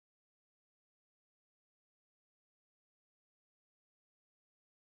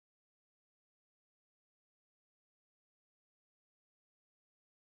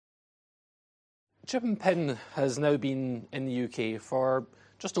chip and PIN has now been in the UK for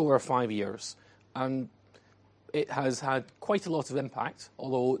just over 5 years, and it has had quite a lot of impact,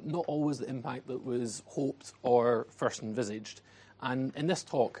 although not always the impact that was hoped or first envisaged. And in this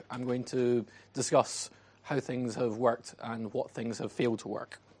talk, I'm going to discuss how things have worked and what things have failed to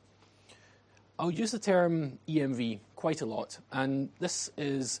work. I'll use the term EMV quite a lot, and this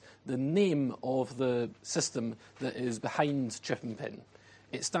is the name of the system that is behind chip and PIN.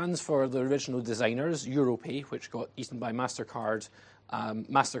 It stands for the original designers, Europay, which got eaten by MasterCard,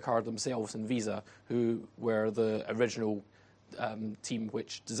 MasterCard themselves and Visa, who were the original team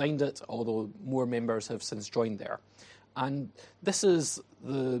which designed it, although more members have since joined there. And this is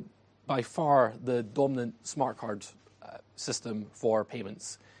by far the dominant smart card system for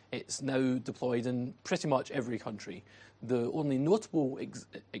payments. It's now deployed in pretty much every country. The only notable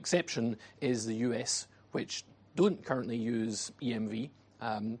exception is the US, which don't currently use EMV.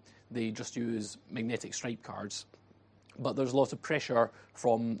 They just use magnetic stripe cards. But there's a lot of pressure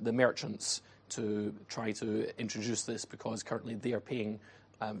from the merchants to try to introduce this because currently they are paying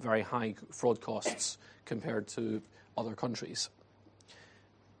very high fraud costs compared to other countries.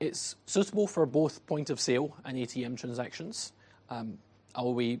 It's suitable for both point of sale and ATM transactions.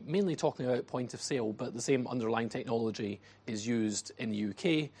 I'll be mainly talking about point of sale, but the same underlying technology is used in the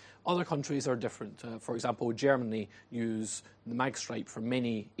UK. Other countries are different. For example, Germany use the mag stripe for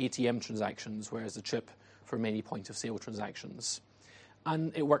many ATM transactions, whereas the chip for many point of sale transactions.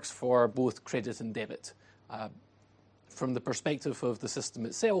 And it works for both credit and debit. From the perspective of the system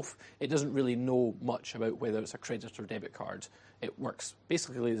itself, it doesn't really know much about whether it's a credit or debit card. It works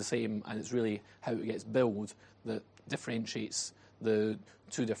basically the same, and it's really how it gets billed that differentiates the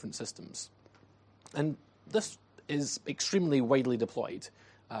two different systems. And this is extremely widely deployed.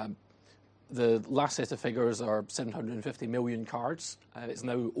 The last set of figures are 750 million cards. It's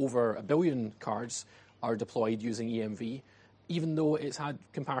now over 1 billion cards are deployed using EMV, even though it's had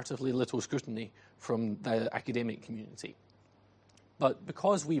comparatively little scrutiny from the academic community. But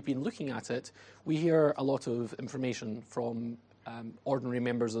because we've been looking at it, we hear a lot of information from ordinary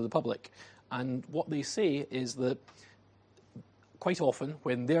members of the public. And what they say is that quite often,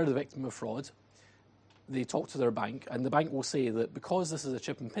 when they're the victim of fraud, they talk to their bank, and the bank will say that because this is a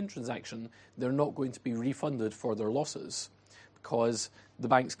chip and PIN transaction, they're not going to be refunded for their losses because the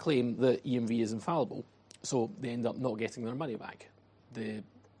banks claim that EMV is infallible, so they end up not getting their money back. The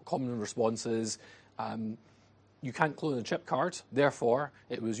common response is, you can't clone a chip card, therefore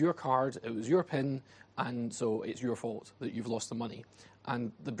it was your card, it was your PIN, and so it's your fault that you've lost the money.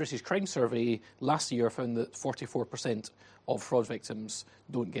 And the British Crime Survey last year found that 44% of fraud victims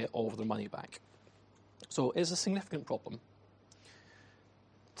don't get all of their money back. So it's a significant problem.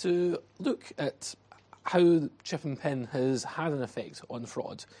 To look at how chip and PIN has had an effect on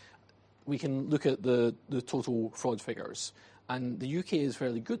fraud, we can look at the total fraud figures. And the UK is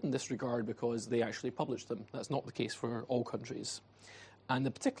fairly good in this regard because they actually publish them. That's not the case for all countries. And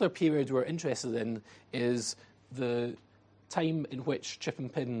the particular period we're interested in is the time in which chip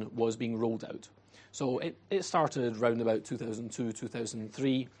and PIN was being rolled out. So it started around about 2002,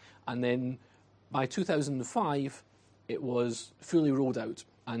 2003, and then by 2005, it was fully rolled out,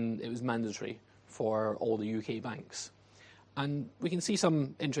 and it was mandatory for all the UK banks. And we can see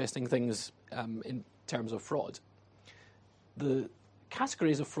some interesting things in terms of fraud. The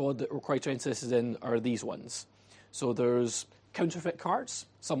categories of fraud that we're quite interested in are these ones. So there's counterfeit cards,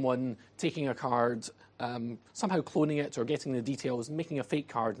 someone taking a card, somehow cloning it or getting the details, making a fake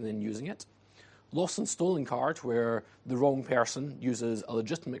card and then using it. Lost and stolen card, where the wrong person uses a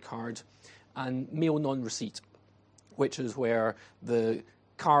legitimate card. And mail non-receipt, which is where the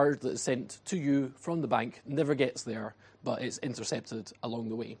card that is sent to you from the bank never gets there, but it's intercepted along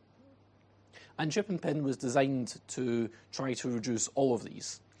the way. And chip and PIN was designed to try to reduce all of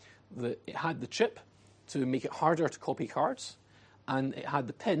these. It had the chip to make it harder to copy cards, and it had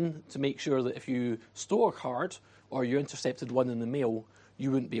the PIN to make sure that if you stole a card or you intercepted one in the mail,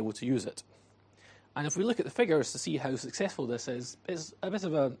 you wouldn't be able to use it. And if we look at the figures to see how successful this is, it's a bit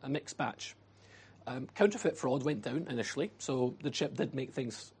of a mixed batch. Counterfeit fraud went down initially, so the chip did make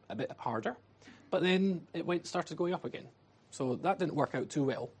things a bit harder, but then it started going up again. So that didn't work out too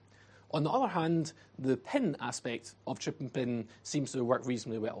well. On the other hand, the PIN aspect of chip and PIN seems to work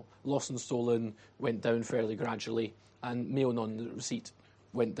reasonably well. Lost and stolen went down fairly gradually, and mail non-receipt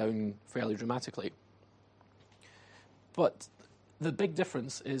went down fairly dramatically. But the big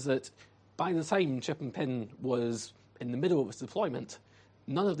difference is that by the time chip and PIN was in the middle of its deployment,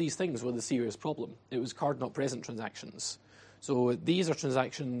 none of these things were the serious problem. It was card not present transactions. So these are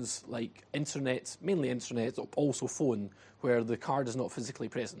transactions like internet, mainly internet, also phone, where the card is not physically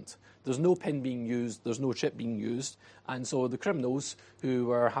present. There's no PIN being used, there's no chip being used, and so the criminals who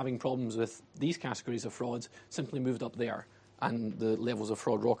were having problems with these categories of fraud simply moved up there, and the levels of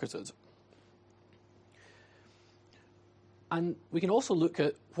fraud rocketed. And we can also look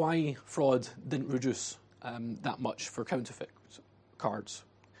at why fraud didn't reduce that much for counterfeit cards.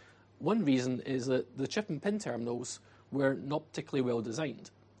 One reason is that the chip and PIN terminals were not particularly well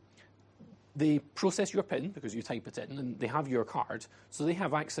designed. They process your PIN because you type it in, and they have your card, so they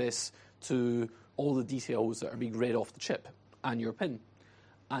have access to all the details that are being read off the chip and your PIN,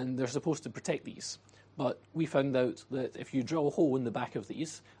 and they're supposed to protect these. But we found out that if you drill a hole in the back of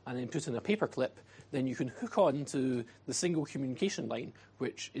these and then put in a paper clip, then you can hook on to the single communication line,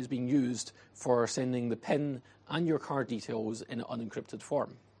 which is being used for sending the PIN and your card details in an unencrypted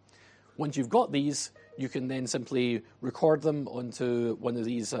form. Once you've got these, you can then simply record them onto one of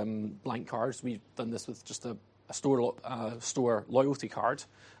these blank cards. We've done this with just a store loyalty card,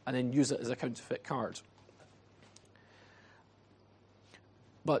 and then use it as a counterfeit card.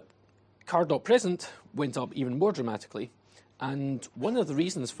 But card not present went up even more dramatically, and one of the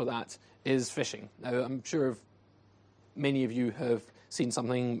reasons for that is phishing. Now, I'm sure many of you have seen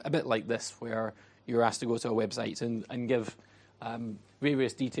something a bit like this, where you're asked to go to a website and give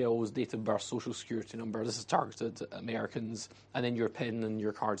various details, date of birth, social security number. This is targeted at Americans, and then your PIN and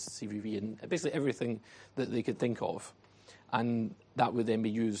your card's CVV, and basically everything that they could think of. And that would then be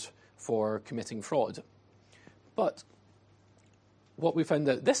used for committing fraud. But what we found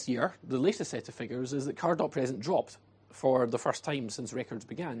out this year, the latest set of figures, is that card not present dropped for the first time since records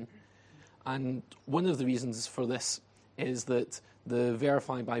began. And one of the reasons for this is that the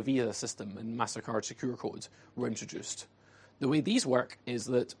Verify by Visa system and MasterCard Secure Code were introduced. The way these work is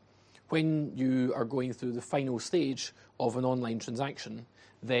that when you are going through the final stage of an online transaction,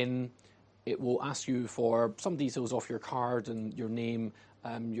 then it will ask you for some details off your card and your name,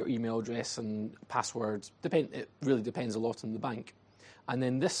 your email address and password. It really depends a lot on the bank. And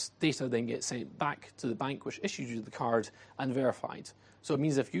then this data then gets sent back to the bank which issued you the card and verified. So it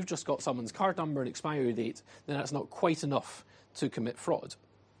means if you've just got someone's card number and expiry date, then that's not quite enough to commit fraud.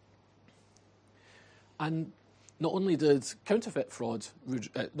 And not only did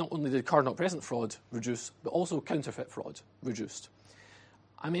not only did card not present fraud reduce, but also counterfeit fraud reduced.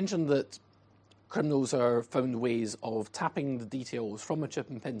 I mentioned that criminals are found ways of tapping the details from a chip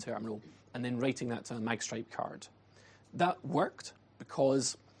and PIN terminal and then writing that to a magstripe card. That worked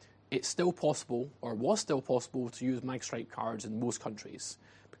because it's still possible, or was still possible, to use magstripe cards in most countries,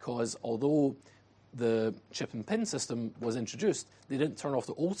 because although the chip and PIN system was introduced, they didn't turn off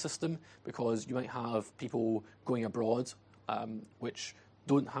the old system, because you might have people going abroad which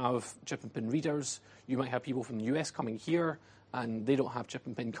don't have chip and PIN readers. You might have people from the US coming here and they don't have chip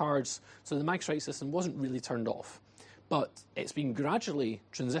and PIN cards. So the magstripe system wasn't really turned off. But it's been gradually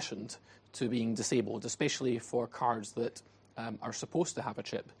transitioned to being disabled, especially for cards that are supposed to have a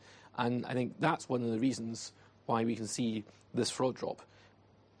chip. And I think that's one of the reasons why we can see this fraud drop.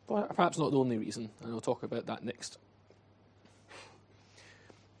 But perhaps not the only reason, and I'll talk about that next.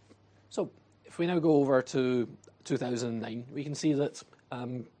 So if we now go over to 2009, we can see that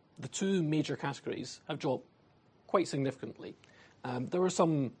the two major categories have dropped quite significantly. There were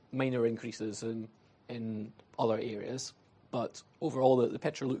some minor increases in other areas, but overall the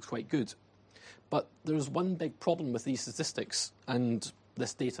picture looks quite good. But there's one big problem with these statistics and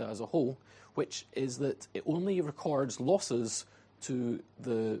this data as a whole, which is that it only records losses to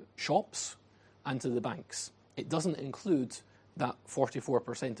the shops and to the banks. It doesn't include that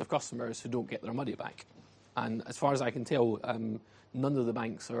 44% of customers who don't get their money back. And as far as I can tell, none of the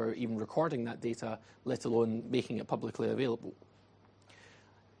banks are even recording that data, let alone making it publicly available.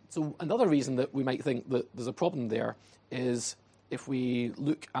 So another reason that we might think that there's a problem there is if we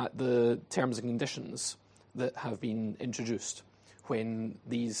look at the terms and conditions that have been introduced when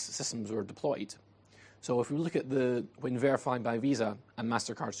these systems were deployed. So if we look at when Verify by Visa and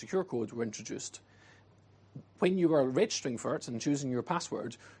MasterCard Secure Code were introduced, when you were registering for it and choosing your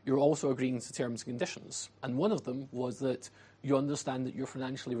password, you're also agreeing to terms and conditions. And one of them was that you understand that you're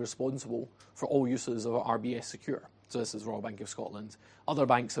financially responsible for all uses of RBS Secure. So this is Royal Bank of Scotland. Other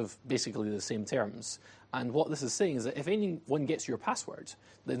banks have basically the same terms. And what this is saying is that if anyone gets your password,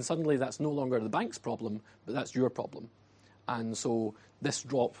 then suddenly that's no longer the bank's problem, but that's your problem. And so this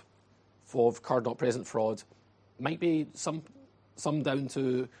drop of card not present fraud might be some down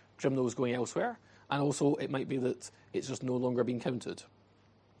to criminals going elsewhere, and also it might be that it's just no longer being counted.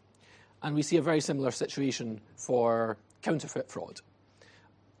 And we see a very similar situation for counterfeit fraud.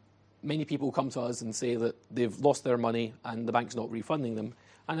 many people come to us and say that they've lost their money and the bank's not refunding them.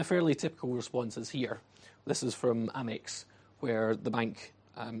 And a fairly typical response is here. This is from Amex, where the bank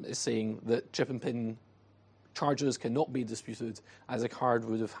is saying that chip and PIN charges cannot be disputed, as a card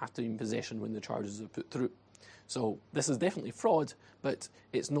would have had to be in possession when the charges are put through. So this is definitely fraud, but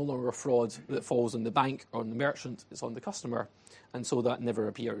it's no longer a fraud that falls on the bank or on the merchant, it's on the customer, and so that never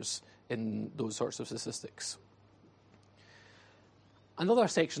appears in those sorts of statistics. Another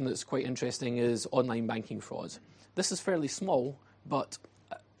section that's quite interesting is online banking fraud. This is fairly small, but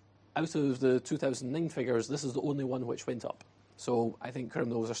out of the 2009 figures, this is the only one which went up. So I think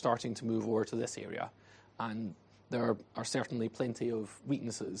criminals are starting to move over to this area, and there are certainly plenty of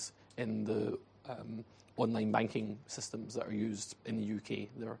weaknesses in the online banking systems that are used in the UK.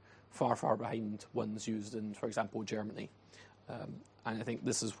 They're far, far behind ones used in, for example, Germany. And I think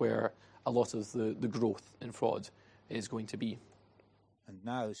this is where a lot of the growth in fraud is going to be. And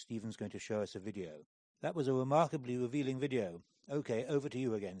now Stephen's going to show us a video. That was a remarkably revealing video. Okay, over to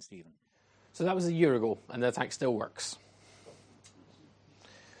you again, Stephen. So that was a year ago, and the attack still works.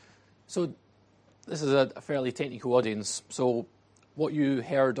 So this is a fairly technical audience. So what you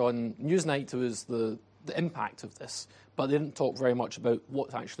heard on Newsnight was the impact of this, but they didn't talk very much about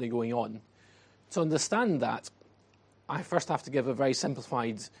what's actually going on. To understand that, I first have to give a very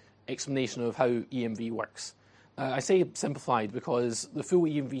simplified explanation of how EMV works. I say simplified because the full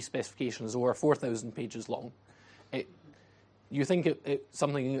EMV specification is over 4,000 pages long. You think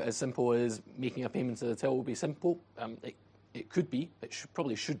something as simple as making a payment to the till will be simple. It could be,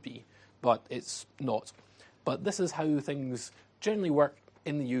 probably should be, but it's not. But this is how things generally work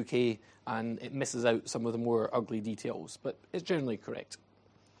in the UK, and it misses out some of the more ugly details, but it's generally correct.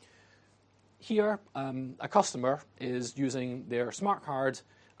 Here, a customer is using their smart card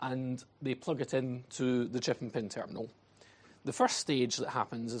and they plug it into the chip and PIN terminal. The first stage that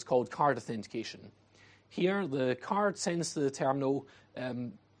happens is called card authentication. Here, the card sends to the terminal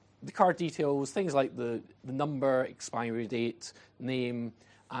the card details, things like the number, expiry date, name,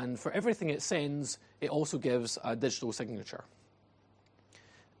 and for everything it sends, it also gives a digital signature.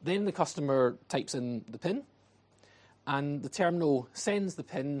 Then the customer types in the PIN, and the terminal sends the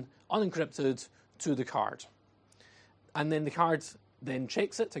PIN unencrypted to the card. And then the card then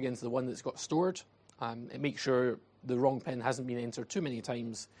checks it against the one that's got stored. It makes sure the wrong PIN hasn't been entered too many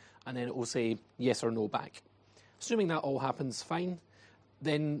times, and then it will say yes or no back. Assuming that all happens fine,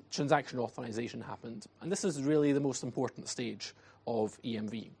 then transaction authorization happened. And this is really the most important stage of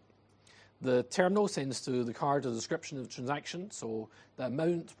EMV. The terminal sends to the card a description of the transaction, so the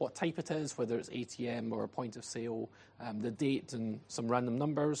amount, what type it is, whether it's ATM or a point of sale, the date and some random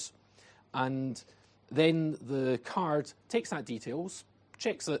numbers. And then the card takes that details,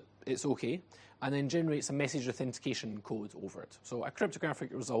 checks that it's okay, and then generates a message authentication code over it. So a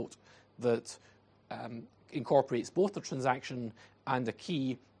cryptographic result that incorporates both the transaction and a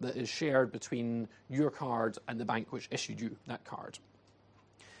key that is shared between your card and the bank which issued you that card.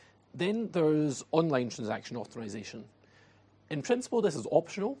 Then there's online transaction authorization. In principle, this is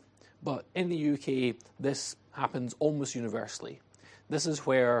optional, but in the UK, this happens almost universally. This is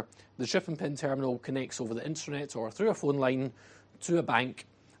where the chip and PIN terminal connects over the internet or through a phone line to a bank,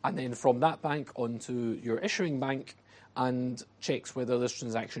 and then from that bank onto your issuing bank and checks whether this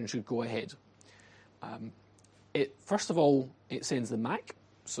transaction should go ahead. First of all, it sends the MAC,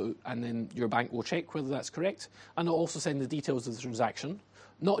 and then your bank will check whether that's correct, and it'll also send the details of the transaction,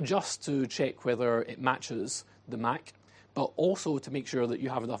 not just to check whether it matches the MAC, but also to make sure that you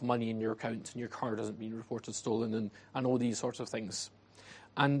have enough money in your account and your card hasn't been reported stolen and all these sorts of things.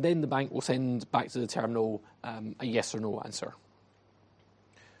 And then the bank will send back to the terminal a yes or no answer.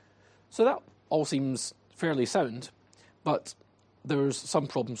 So that all seems fairly sound, but there's some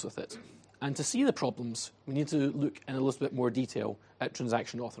problems with it. And to see the problems, we need to look in a little bit more detail at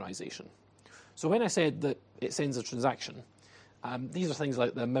transaction authorization. So when I said that it sends a transaction, these are things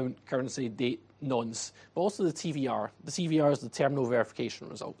like the amount, currency, date, nonce, but also the TVR. The TVR is the terminal verification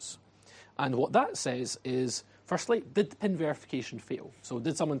results. And what that says is, firstly, did the PIN verification fail? So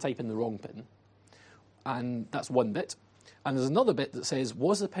did someone type in the wrong PIN? And that's one bit. And there's another bit that says,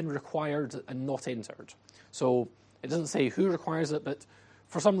 was the PIN required and not entered? So it doesn't say who requires it, but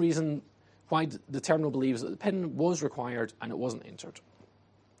for some reason, why the terminal believes that the PIN was required and it wasn't entered.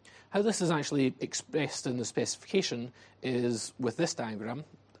 How this is actually expressed in the specification is with this diagram.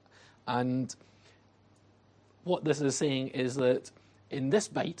 And what this is saying is that in this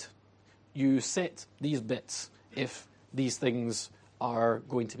byte, you set these bits if these things are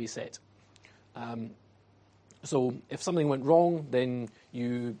going to be set. So if something went wrong, then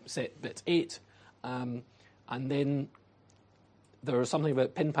you set bit 8, and then There was something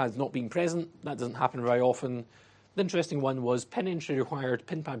about pin pads not being present. That doesn't happen very often. The interesting one was pin entry required,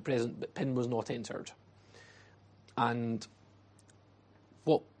 pin pad present, but pin was not entered. And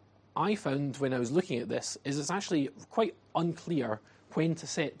what I found when I was looking at this is it's actually quite unclear when to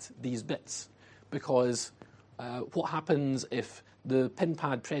set these bits, because what happens if the pin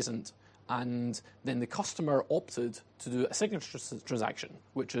pad present and then the customer opted to do a signature transaction,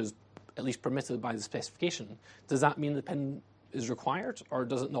 which is at least permitted by the specification? Does that mean the pin is required or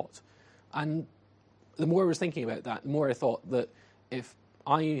does it not? And the more I was thinking about that, the more I thought that if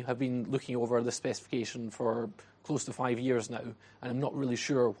I have been looking over the specification for close to 5 years now, and I'm not really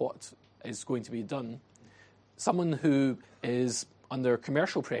sure what is going to be done, someone who is under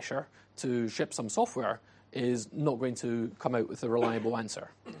commercial pressure to ship some software is not going to come out with a reliable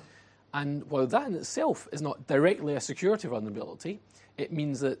answer. And while that in itself is not directly a security vulnerability, it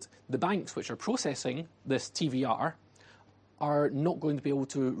means that the banks which are processing this TVR are not going to be able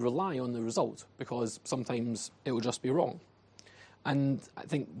to rely on the result, because sometimes it will just be wrong. And I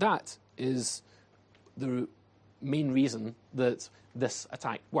think that is the main reason that this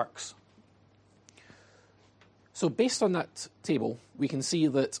attack works. So based on that table, we can see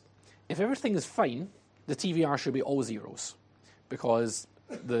that if everything is fine, the TVR should be all zeros, because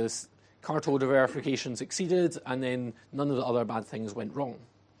the cardholder verification succeeded and then none of the other bad things went wrong.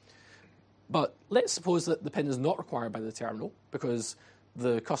 But let's suppose that the PIN is not required by the terminal because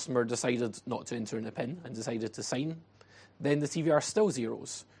the customer decided not to enter in a PIN and decided to sign. Then the TVR still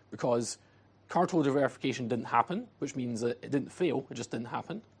zeros because cardholder verification didn't happen, which means that it didn't fail, it just didn't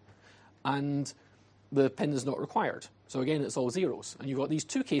happen. And the PIN is not required. So again, it's all zeros. And you've got these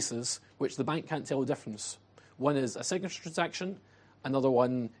two cases which the bank can't tell the difference. One is a signature transaction, another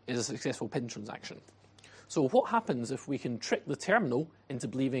one is a successful PIN transaction. So what happens if we can trick the terminal into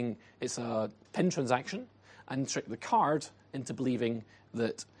believing it's a PIN transaction and trick the card into believing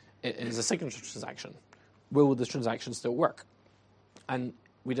that it is a signature transaction? Will the transaction still work? And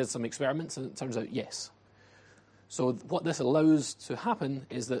we did some experiments and it turns out yes. So what this allows to happen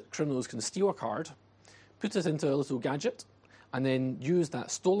is that criminals can steal a card, put it into a little gadget, and then use that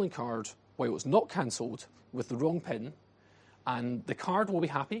stolen card while it's not cancelled with the wrong PIN, and the card will be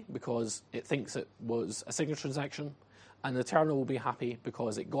happy because it thinks it was a signature transaction, and the terminal will be happy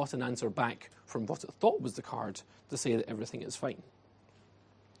because it got an answer back from what it thought was the card to say that everything is fine.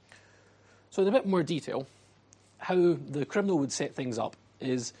 So in a bit more detail, how the criminal would set things up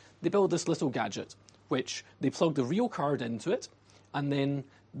is they build this little gadget, which they plug the real card into it, and then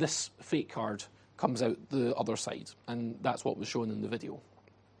this fake card comes out the other side, and that's what was shown in the video.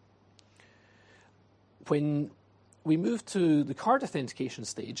 When we move to the card authentication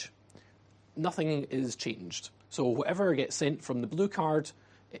stage, nothing is changed. So whatever gets sent from the blue card,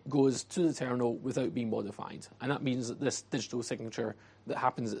 it goes to the terminal without being modified. And that means that this digital signature that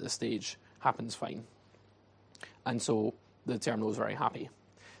happens at this stage happens fine. And so the terminal is very happy.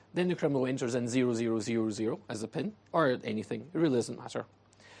 Then the criminal enters in 0000 as a PIN, or anything, it really doesn't matter.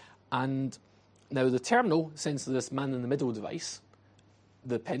 And now the terminal sends to this man-in-the-middle device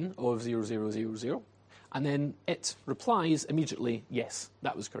the PIN of 0000, and then it replies immediately, yes,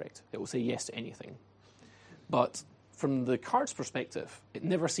 that was correct. It will say yes to anything. But from the card's perspective, it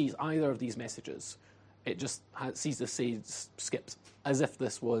never sees either of these messages. It just sees this say skipped, as if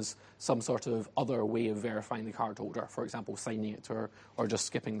this was some sort of other way of verifying the cardholder, for example, signing it or just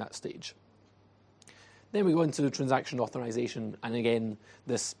skipping that stage. Then we go into transaction authorization, and again,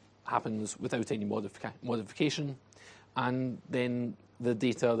 this happens without any modification. And then the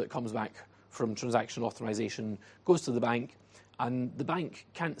data that comes back from transaction authorization goes to the bank, and the bank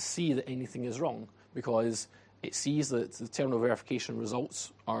can't see that anything is wrong because it sees that the terminal verification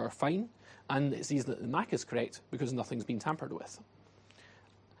results are fine, and it sees that the MAC is correct because nothing's been tampered with.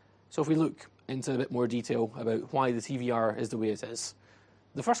 So if we look into a bit more detail about why the TVR is the way it is,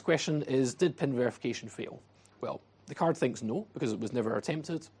 the first question is, did PIN verification fail? Well, the card thinks no because it was never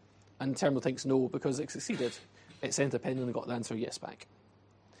attempted, and the terminal thinks no because it succeeded. It sent a PIN and got the answer yes back.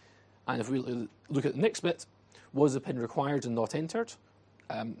 And if we look at the next bit, was the PIN required and not entered?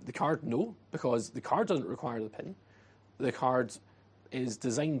 The card, no, because the card doesn't require the PIN. The card is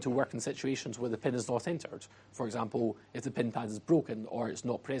designed to work in situations where the PIN is not entered. For example, if the PIN pad is broken or it's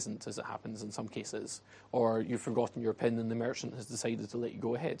not present, as it happens in some cases, or you've forgotten your PIN and the merchant has decided to let you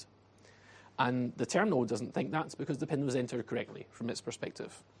go ahead. And the terminal doesn't think that's because the PIN was entered correctly from its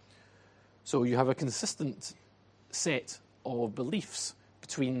perspective. So you have a consistent set of beliefs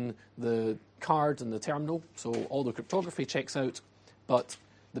between the card and the terminal, so all the cryptography checks out, but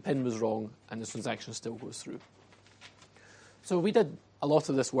the PIN was wrong and the transaction still goes through. So we did a lot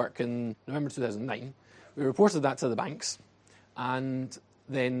of this work in November 2009. We reported that to the banks, and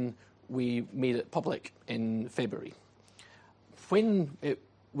then we made it public in February. When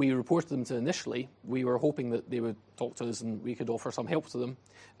we reported them to initially, we were hoping that they would talk to us and we could offer some help to them.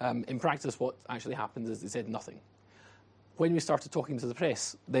 In practice, what actually happened is they said nothing. When we started talking to the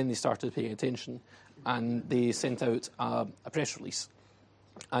press, then they started paying attention, and they sent out a press release.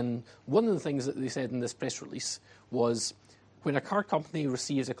 And one of the things that they said in this press release was, when a card company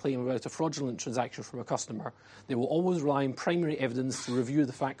receives a claim about a fraudulent transaction from a customer, they will always rely on primary evidence to review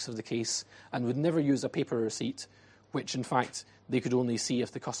the facts of the case and would never use a paper receipt, which in fact they could only see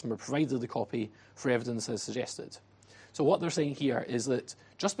if the customer provided the copy for evidence as suggested. So what they're saying here is that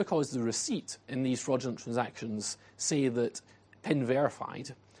just because the receipt in these fraudulent transactions say that PIN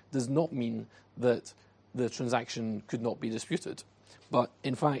verified does not mean that the transaction could not be disputed. But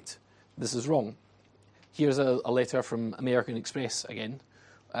in fact, this is wrong. Here's a letter from American Express again,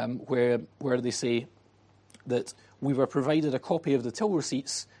 where they say that we were provided a copy of the till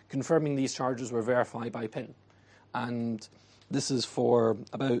receipts confirming these charges were verified by PIN. And this is for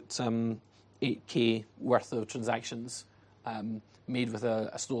about 8K worth of transactions made with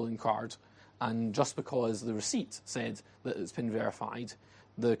a stolen card. And just because the receipt said that it's PIN verified,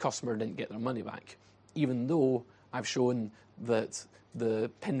 the customer didn't get their money back, even though I've shown that the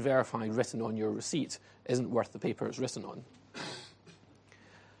PIN verified written on your receipt isn't worth the paper it's written on.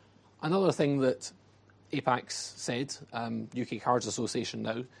 Another thing that APAX said, UK Cards Association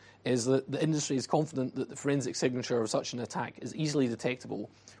now, is that the industry is confident that the forensic signature of such an attack is easily detectable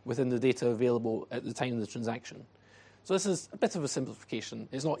within the data available at the time of the transaction. So this is a bit of a simplification.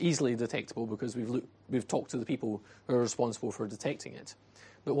 It's not easily detectable because we've talked to the people who are responsible for detecting it.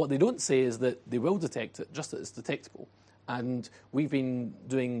 But what they don't say is that they will detect it, just that it's detectable. And we've been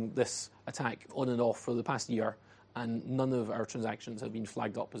doing this attack on and off for the past year, and none of our transactions have been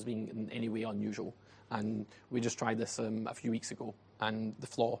flagged up as being in any way unusual. And we just tried this a few weeks ago, and the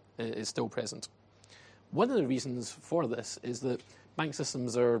flaw is still present. One of the reasons for this is that bank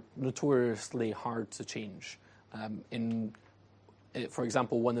systems are notoriously hard to change. For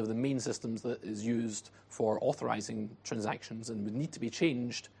example, one of the main systems that is used for authorizing transactions and would need to be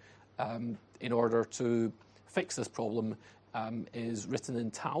changed in order to fix this problem is written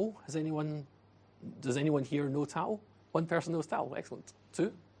in TAL. Does anyone here know TAL? One person knows TAL. Excellent.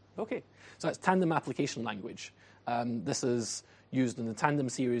 Two? Okay. So that's Tandem Application Language. This is used in the Tandem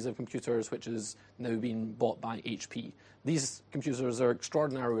series of computers, which is now being bought by HP. These computers are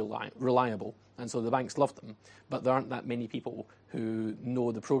extraordinarily reliable, and so the banks love them, but there aren't that many people who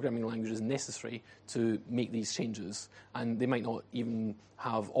know the programming languages necessary to make these changes, and they might not even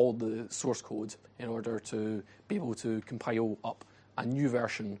have all the source code in order to be able to compile up a new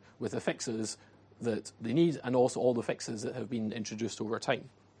version with the fixes that they need, and also all the fixes that have been introduced over time.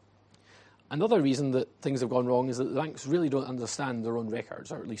 Another reason that things have gone wrong is that the banks really don't understand their own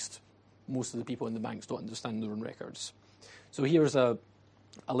records, or at least most of the people in the banks don't understand their own records. So here's a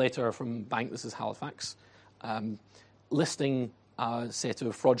letter from a bank, this is Halifax, listing a set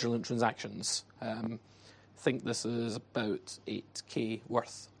of fraudulent transactions. I think this is about 8K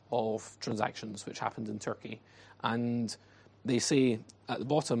worth of transactions which happened in Turkey. And they say at the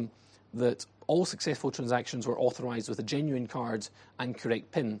bottom that all successful transactions were authorized with a genuine card and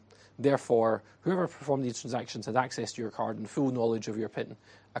correct PIN. Therefore, whoever performed these transactions had access to your card and full knowledge of your PIN.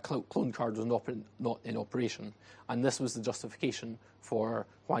 A clone card was not in operation. And this was the justification for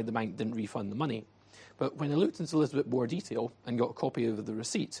why the bank didn't refund the money. But when I looked into a little bit more detail and got a copy of the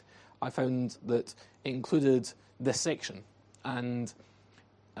receipt, I found that it included this section. And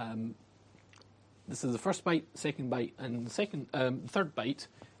this is the first byte, second byte, and the third byte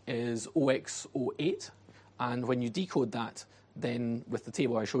is 0x08. And when you decode that, then with the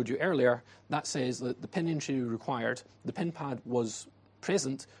table I showed you earlier, that says that the PIN entry required, the PIN pad was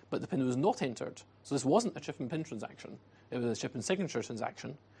present, but the PIN was not entered. So this wasn't a chip and PIN transaction. It was a chip and signature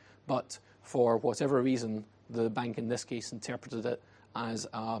transaction. But for whatever reason, the bank in this case interpreted it as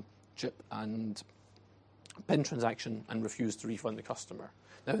a chip and PIN transaction and refused to refund the customer.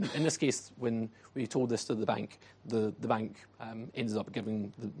 Now, in this case, when we told this to the bank ended up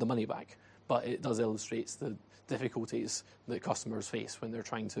giving the money back. But it does illustrate the difficulties that customers face when they're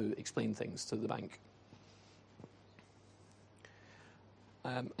trying to explain things to the bank.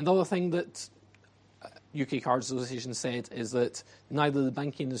 Another thing that UK Cards Association said is that neither the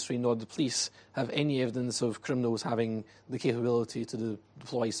banking industry nor the police have any evidence of criminals having the capability to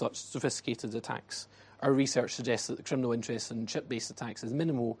deploy such sophisticated attacks. Our research suggests that the criminal interest in chip-based attacks is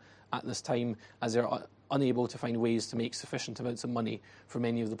minimal at this time, as they're unable to find ways to make sufficient amounts of money from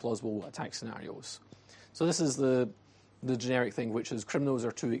any of the plausible attack scenarios. So this is the generic thing, which is criminals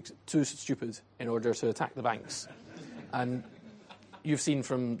are too stupid in order to attack the banks. And you've seen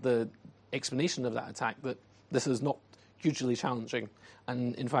from the explanation of that attack that this is not hugely challenging.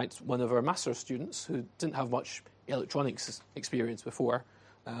 And in fact, one of our master's students, who didn't have much electronics experience before,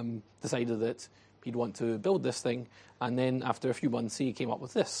 decided that he'd want to build this thing, and then after a few months he came up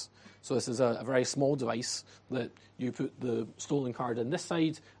with this. So this is a very small device that you put the stolen card in this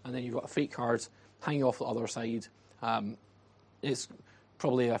side, and then you've got a fake card hanging off the other side. It's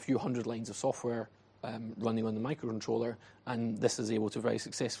probably a few hundred lines of software running on the microcontroller, and this is able to very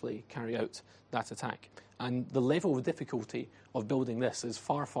successfully carry out that attack. And the level of difficulty of building this is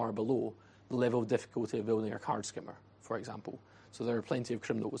far, far below the level of difficulty of building a card skimmer, for example. So there are plenty of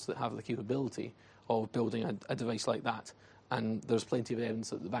criminals that have the capability of building a device like that, and there's plenty of evidence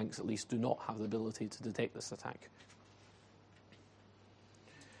that the banks at least do not have the ability to detect this attack.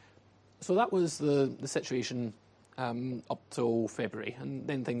 So that was the situation up till February, and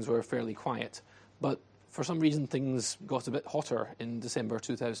then things were fairly quiet. But for some reason, things got a bit hotter in December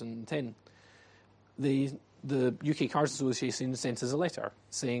 2010. The UK Cards Association sent us a letter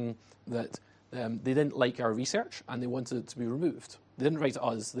saying that they didn't like our research and they wanted it to be removed. They didn't write to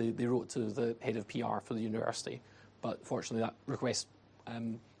us, they wrote to the head of PR for the university. But fortunately, that request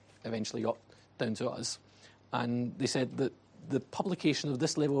eventually got down to us. And they said that the publication of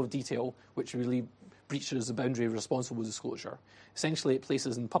this level of detail, which really breaches the boundary of responsible disclosure, essentially it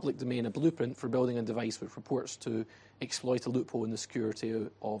places in public domain a blueprint for building a device which purports to exploit a loophole in the security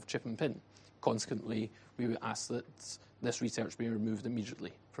of chip and pin. Consequently, we would ask that this research be removed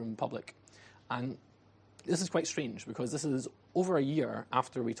immediately from public. And this is quite strange because this is over a year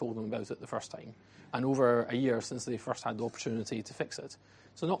after we told them about it the first time, and over a year since they first had the opportunity to fix it.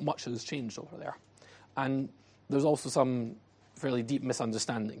 So not much has changed over there. And there's also some fairly deep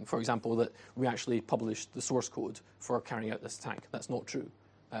misunderstanding. For example, that we actually published the source code for carrying out this attack. That's not true.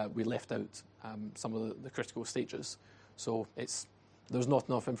 We left out some of the critical stages. So there's not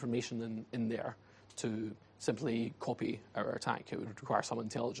enough information in there to simply copy our attack. It would require some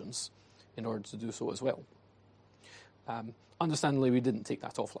intelligence in order to do so as well. Understandably, we didn't take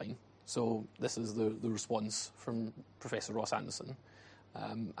that offline. So this is the response from Professor Ross Anderson.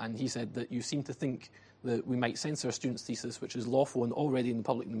 And he said that you seem to think that we might censor a student's thesis, which is lawful and already in the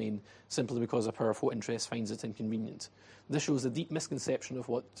public domain, simply because a powerful interest finds it inconvenient. This shows a deep misconception of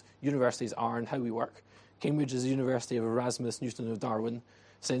what universities are and how we work. Cambridge is the University of Erasmus, Newton of Darwin.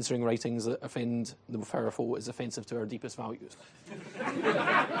 Censoring writings that offend the powerful is offensive to our deepest values.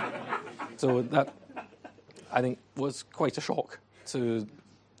 So that, I think, was quite a shock to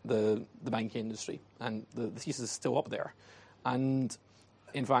the banking industry, and the thesis is still up there. And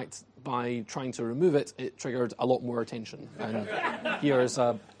in fact, by trying to remove it, it triggered a lot more attention. And here's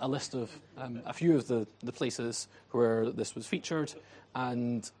a list of a few of the places where this was featured,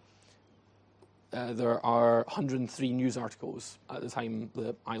 and there are 103 news articles at the time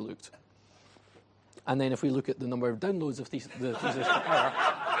that I looked. And then if we look at the number of downloads of the thesis per hour,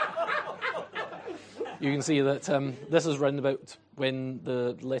 you can see that this is round about when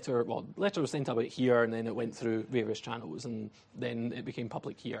the letter was sent out here, and then it went through various channels, and then it became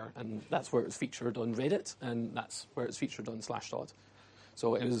public here, and that's where it was featured on Reddit, and that's where it's featured on Slashdot.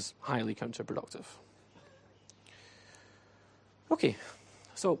 So it was highly counterproductive. Okay,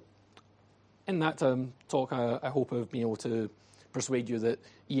 so in that talk, I hope I've been able to persuade you that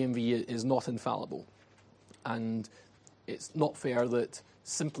EMV is not infallible, and it's not fair that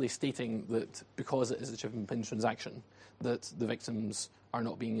simply stating that because it is a chip and pin transaction, that the victims are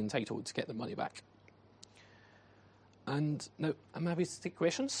not being entitled to get their money back. And now, I'm happy to take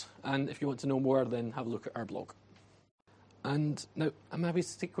questions, and if you want to know more, then have a look at our blog. And now, I'm happy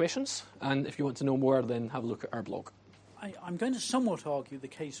to take questions, and if you want to know more, then have a look at our blog. I'm going to somewhat argue the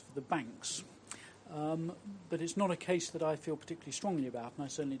case for the banks, but it's not a case that I feel particularly strongly about, and I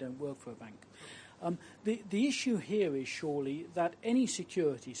certainly don't work for a bank. The issue here is surely that any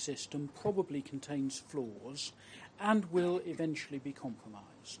security system probably contains flaws and will eventually be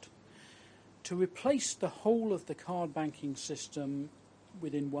compromised. To replace the whole of the card banking system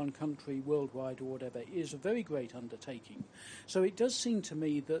within one country, worldwide or whatever, is a very great undertaking. So it does seem to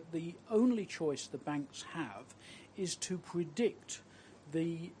me that the only choice the banks have is to predict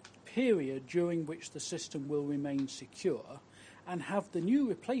the period during which the system will remain secure and have the new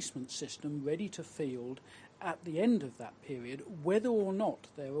replacement system ready to field at the end of that period, whether or not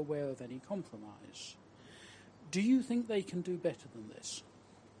they're aware of any compromise. Do you think they can do better than this?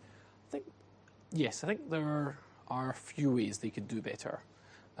 Yes, I think there are a few ways they could do better.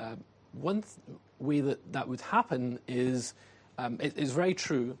 One way that would happen is it is very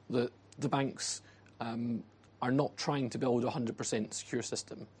true that the banks are not trying to build a 100% secure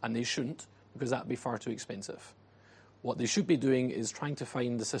system, and they shouldn't, because that would be far too expensive. What they should be doing is trying to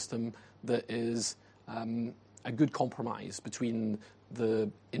find a system that is a good compromise between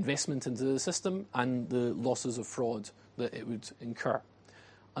the investment into the system and the losses of fraud that it would incur.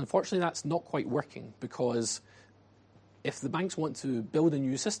 Unfortunately, that's not quite working, because if the banks want to build a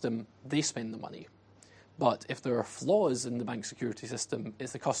new system, they spend the money. But if there are flaws in the bank security system,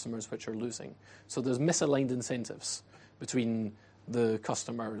 it's the customers which are losing. So there's misaligned incentives between the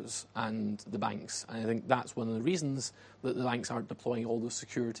customers and the banks. And I think that's one of the reasons that the banks aren't deploying all the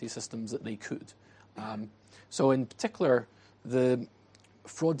security systems that they could. So in particular, the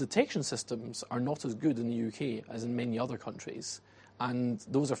fraud detection systems are not as good in the UK as in many other countries. And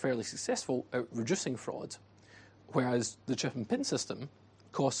those are fairly successful at reducing fraud, whereas the chip and pin system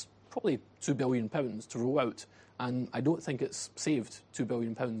costs probably £2 billion to roll out, and I don't think it's saved £2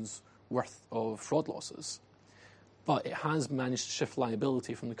 billion worth of fraud losses. But it has managed to shift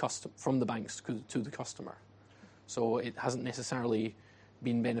liability from the banks to the customer. So it hasn't necessarily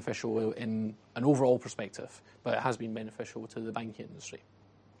been beneficial in an overall perspective, but it has been beneficial to the banking industry.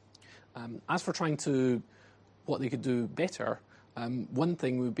 As for what they could do better, one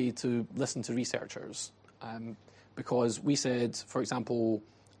thing would be to listen to researchers. Because we said, for example,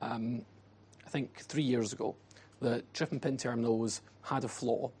 I think 3 years ago, that chip and pin terminals had a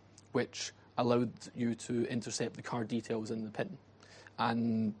flaw which allowed you to intercept the card details in the pin.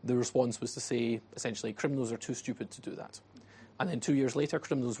 And the response was to say, essentially, criminals are too stupid to do that. And then 2 years later,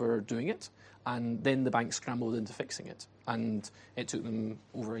 criminals were doing it, and then the bank scrambled into fixing it. And it took them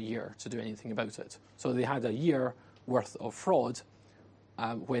over a year to do anything about it. So they had a year worth of fraud,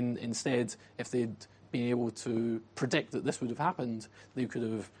 when instead, if they'd been able to predict that this would have happened, they could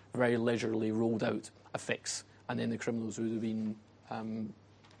have very leisurely rolled out a fix, and then the criminals would have been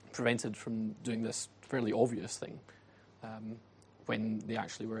prevented from doing this fairly obvious thing when they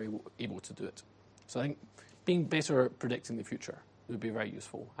actually were able to do it. So I think being better at predicting the future would be very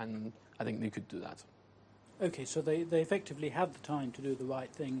useful, and I think they could do that. Okay, so they effectively had the time to do the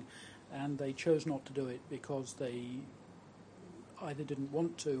right thing, and they chose not to do it because they either didn't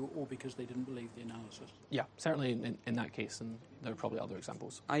want to or because they didn't believe the analysis. Yeah, certainly in that case, and there are probably other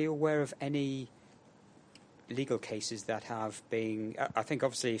examples. Are you aware of any legal cases that have been... I think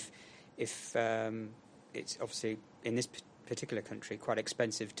obviously if it's obviously in this particular country quite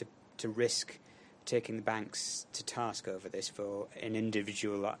expensive to risk taking the banks to task over this for an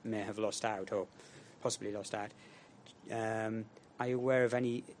individual that may have lost out or possibly lost out. Are you aware of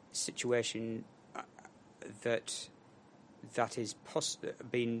any situation that is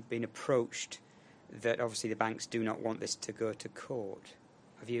been approached that obviously the banks do not want this to go to court?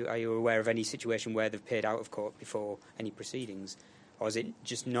 Are you aware of any situation where they've paid out of court before any proceedings, or has it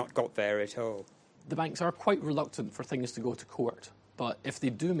just not got there at all? The banks are quite reluctant for things to go to court, but if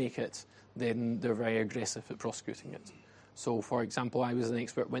they do make it, then they're very aggressive at prosecuting it. So, for example, I was an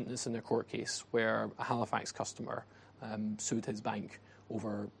expert witness in a court case where a Halifax customer sued his bank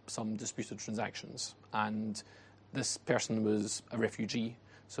over some disputed transactions, and this person was a refugee,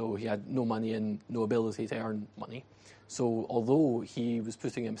 so he had no money and no ability to earn money. So although he was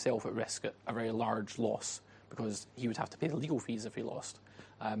putting himself at risk at a very large loss, because he would have to pay the legal fees if he lost,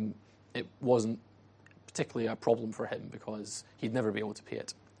 it wasn't particularly a problem for him because he'd never be able to pay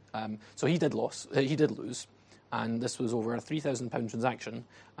it. So he did lose, and this was over a £3,000 transaction,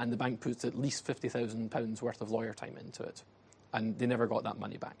 and the bank put at least £50,000 worth of lawyer time into it, and they never got that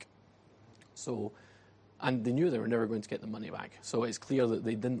money back. And they knew they were never going to get the money back. So it's clear that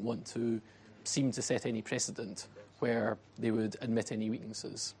they didn't want to seem to set any precedent where they would admit any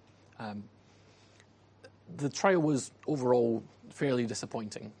weaknesses. The trial was overall fairly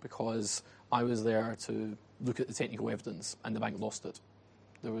disappointing because I was there to look at the technical evidence and the bank lost it.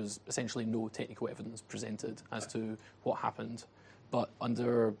 There was essentially no technical evidence presented as to what happened. But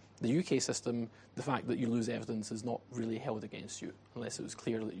under the UK system, the fact that you lose evidence is not really held against you unless it was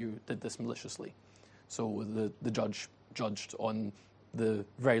clear that you did this maliciously. So the judge judged on the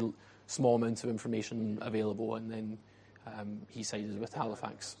very small amount of information available, and then he sided with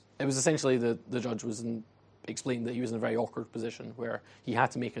Halifax. It was essentially the judge explained that he was in a very awkward position where he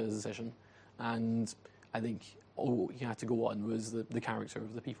had to make a decision, and I think all he had to go on was the character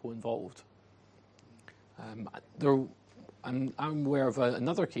of the people involved. I'm aware of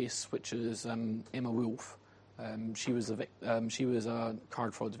another case, which is Emma Wolfe. She was a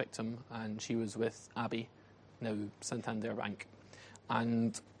card fraud victim, and she was with Abbey, now Santander Bank,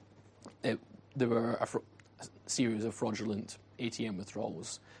 and there were a series of fraudulent ATM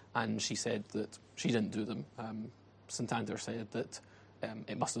withdrawals, and she said that she didn't do them. Santander said that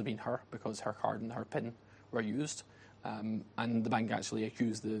it must have been her because her card and her PIN were used, and the bank actually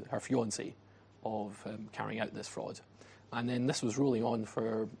accused her fiancé of carrying out this fraud. And then this was rolling on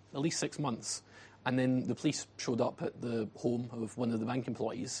for at least 6 months. And then the police showed up at the home of one of the bank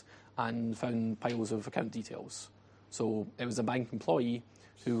employees and found piles of account details. So it was a bank employee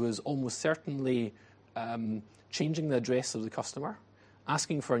who was almost certainly changing the address of the customer,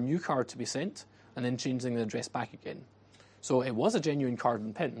 asking for a new card to be sent, and then changing the address back again. So it was a genuine card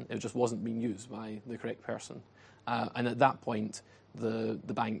and PIN, it just wasn't being used by the correct person. And at that point, the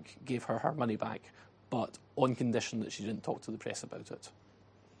bank gave her money back, but on condition that she didn't talk to the press about it.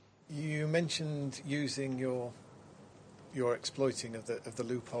 You mentioned using your exploiting of the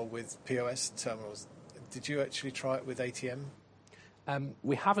loophole with POS terminals. Did you actually try it with ATM?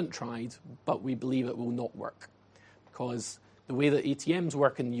 We haven't tried, but we believe it will not work, because the way that ATMs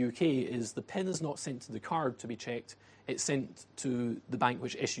work in the UK is the PIN is not sent to the card to be checked, it's sent to the bank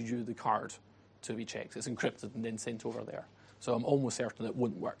which issued you the card to be checked. It's encrypted and then sent over there. So I'm almost certain it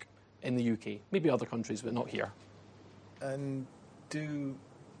wouldn't work in the UK. Maybe other countries, but not here. And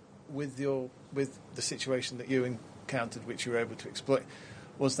with the situation that you encountered, which you were able to exploit,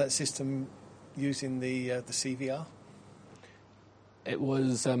 was that system using the CVR? It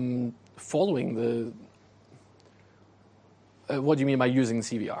was following the... what do you mean by using the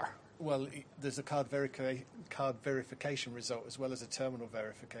CVR? Well, there's a card verification result as well as a terminal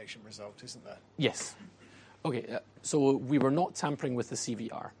verification result, isn't there? Yes. Okay, so we were not tampering with the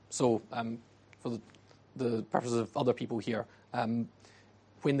CVR. So for the purposes of other people here,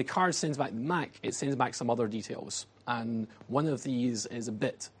 when the card sends back the MAC, it sends back some other details. And one of these is a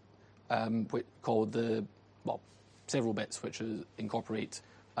bit called several bits, which incorporate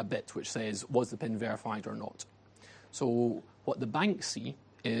a bit which says, was the PIN verified or not? So what the banks see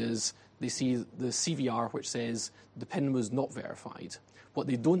is they see the CVR which says the PIN was not verified. What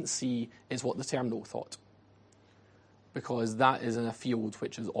they don't see is what the terminal thought, because that is in a field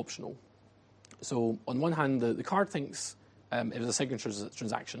which is optional. So on one hand, the card thinks it was a signature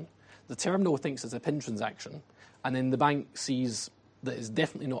transaction, the terminal thinks it's a PIN transaction, and then the bank sees that it's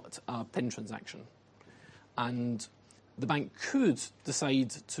definitely not a PIN transaction. And the bank could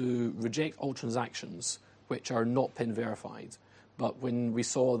decide to reject all transactions which are not PIN verified. But when we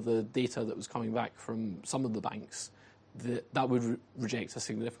saw the data that was coming back from some of the banks, that would reject a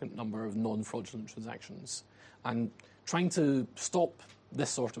significant number of non-fraudulent transactions. And trying to stop this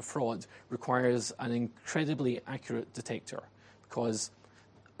sort of fraud requires an incredibly accurate detector, because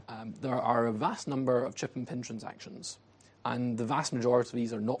there are a vast number of chip and PIN transactions, and the vast majority of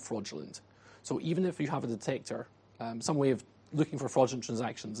these are not fraudulent. So even if you have a detector, some way of looking for fraudulent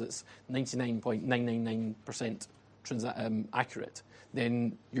transactions that's 99.999% accurate,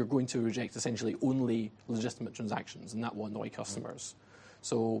 then you're going to reject essentially only legitimate transactions, and that will annoy customers.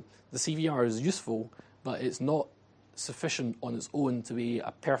 So the CVR is useful, but it's not sufficient on its own to be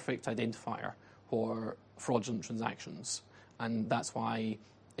a perfect identifier for fraudulent transactions, and that's why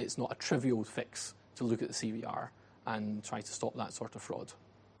it's not a trivial fix to look at the CVR and try to stop that sort of fraud.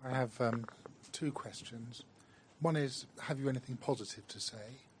 I have two questions. One is, have you anything positive to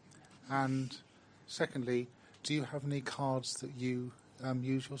say? And secondly, do you have any cards that you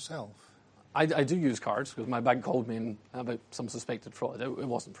use yourself? I do use cards, because my bank called me about some suspected fraud. It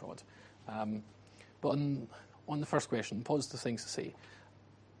wasn't fraud. But on the first question, positive things to say.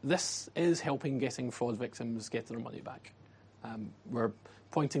 This is helping getting fraud victims get their money back. We're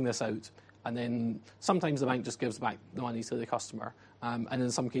pointing this out, and then sometimes the bank just gives back the money to the customer, and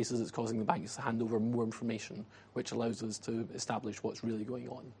in some cases it's causing the banks to hand over more information, which allows us to establish what's really going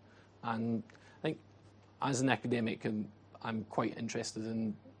on. And I think as an academic, I'm quite interested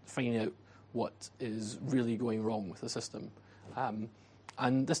in finding out what is really going wrong with the system.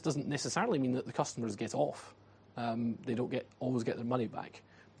 And this doesn't necessarily mean that the customers get off. They don't always get their money back,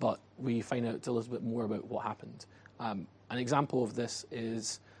 but we find out a little bit more about what happened. An example of this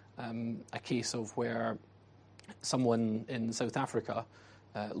is a case of where someone in South Africa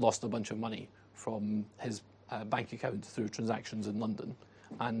lost a bunch of money from his bank account through transactions in London,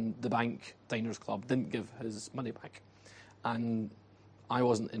 and the bank Diners Club didn't give his money back. And I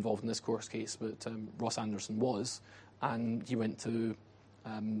wasn't involved in this court case, but Ross Anderson was, and he went to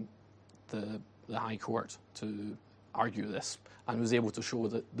the High Court to argue this, and was able to show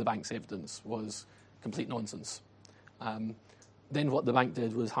that the bank's evidence was complete nonsense. Then what the bank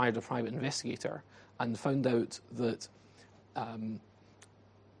did was hired a private investigator and found out that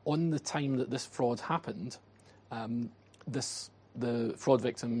on the time that this fraud happened, the fraud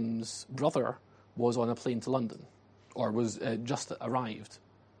victim's brother was on a plane to London, or was just arrived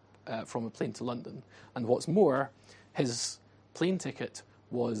from a plane to London. And what's more, his plane ticket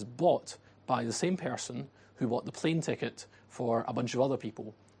was bought by the same person who bought the plane ticket for a bunch of other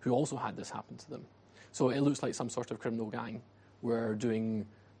people who also had this happen to them. So it looks like some sort of criminal gang were doing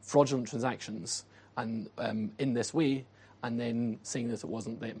fraudulent transactions and in this way, and then saying that it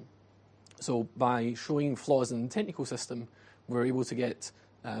wasn't them. So by showing flaws in the technical system, we're able to get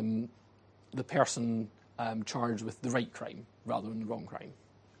the person charged with the right crime rather than the wrong crime.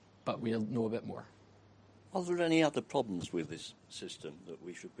 But we'll know a bit more. Are there any other problems with this system that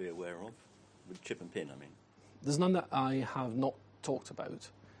we should be aware of? With chip and pin, I mean. There's none that I have not talked about,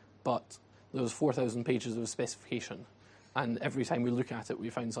 but there was 4,000 pages of specification, and every time we look at it, we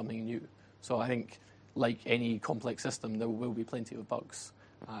find something new. So I think, like any complex system, there will be plenty of bugs.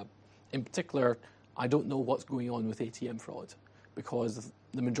 In particular, I don't know what's going on with ATM fraud, because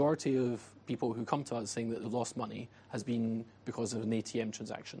the majority of people who come to us saying that they've lost money has been because of an ATM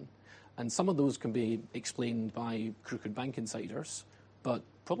transaction. And some of those can be explained by crooked bank insiders, but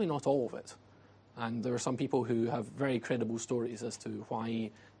probably not all of it. And there are some people who have very credible stories as to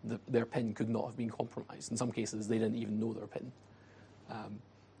why their PIN could not have been compromised. In some cases, they didn't even know their PIN.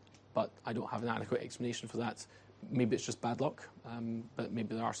 But I don't have an adequate explanation for that. Maybe it's just bad luck, but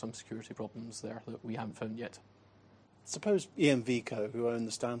maybe there are some security problems there that we haven't found yet. Suppose EMVCo, who own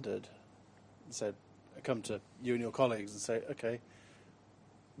the standard, said, come to you and your colleagues and say, okay,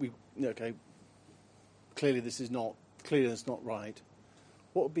 clearly this is not right.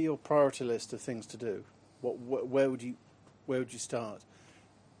 What would be your priority list of things to do? Where would you start?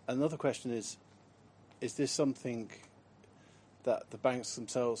 Another question is this something that the banks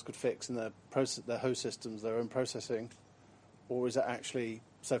themselves could fix in their host systems, their own processing, or is it actually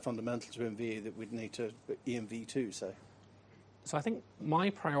so fundamental to EMV that we'd need to EMV2, say? So I think my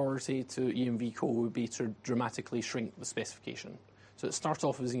priority to EMVCo would be to dramatically shrink the specification. So it starts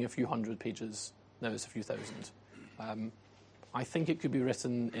off as a few hundred pages, now it's a few thousand. I think it could be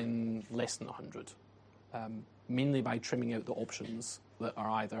written in less than 100, mainly by trimming out the options that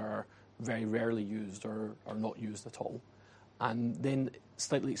are either very rarely used or not used at all, and then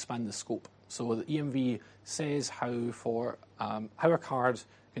slightly expand the scope. So the EMV says how a card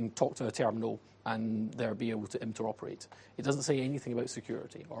can talk to a terminal and they'll be able to interoperate. It doesn't say anything about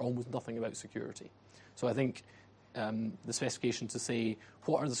security, or almost nothing about security. So I think the specification to say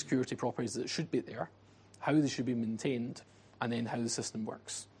what are the security properties that should be there, how they should be maintained, and then how the system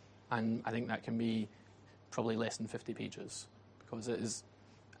works. And I think that can be probably less than 50 pages, because it is,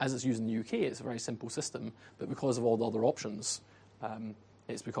 as it's used in the UK, it's a very simple system, but because of all the other options,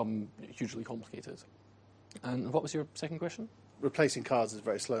 it's become hugely complicated. And what was your second question? Replacing cards is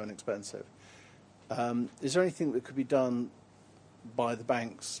very slow and expensive. Is there anything that could be done by the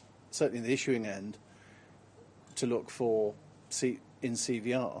banks, certainly in the issuing end, to look for in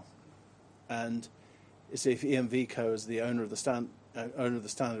CVR? And is if EMVCo, as the owner of the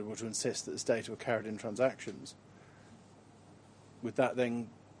standard, were to insist that this data were carried in transactions, would that then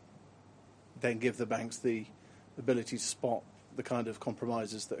give the banks the ability to spot the kind of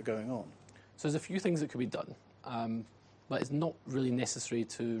compromises that are going on? So there's a few things that could be done, but it's not really necessary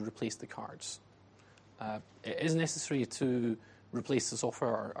to replace the cards. It is necessary to replace the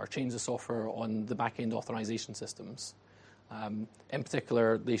software or change the software on the back-end authorization systems. In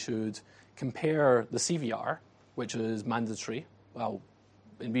particular, they should compare the CVR, which is mandatory, well,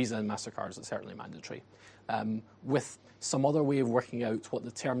 in Visa and MasterCards it's certainly mandatory, with some other way of working out what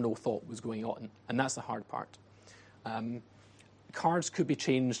the terminal thought was going on, and that's the hard part. Cards could be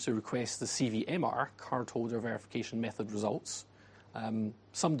changed to request the CVMR, cardholder verification method results.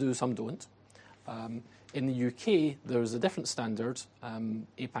 Some do, some don't. In the UK, there's a different standard,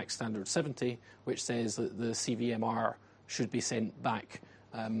 APAC Standard 70, which says that the CVMR should be sent back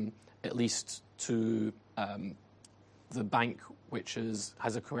at least to the bank which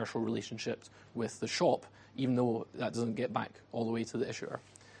has a commercial relationship with the shop, even though that doesn't get back all the way to the issuer.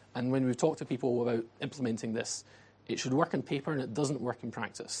 And when we've talked to people about implementing this, it should work on paper and it doesn't work in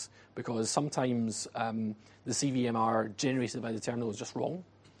practice, because sometimes the CVMR generated by the terminal is just wrong.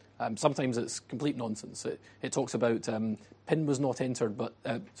 Sometimes it's complete nonsense. It talks about PIN was not entered, but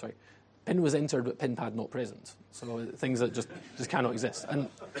PIN was entered, but PIN pad not present. So things that just cannot exist, and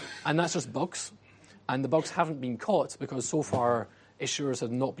that's just bugs. And the bugs haven't been caught because so far issuers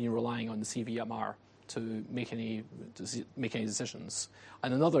have not been relying on the CVMR to make any decisions.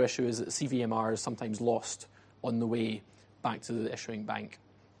 And another issue is that CVMR is sometimes lost on the way back to the issuing bank.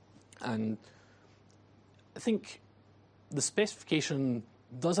 And I think the specification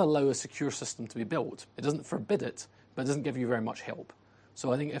does allow a secure system to be built. It doesn't forbid it, but it doesn't give you very much help.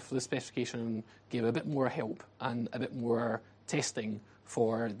 So I think if the specification gave a bit more help and a bit more testing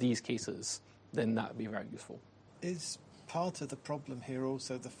for these cases, then that would be very useful. Is part of the problem here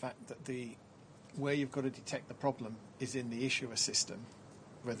also the fact that where you've got to detect the problem is in the issuer system,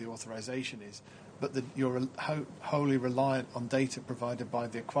 where the authorization is, but that you're wholly reliant on data provided by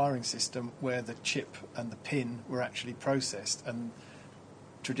the acquiring system where the chip and the PIN were actually processed. And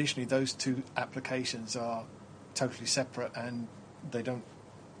traditionally, those two applications are totally separate, and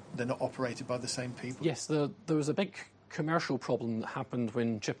they're not operated by the same people. Yes, there was a big commercial problem that happened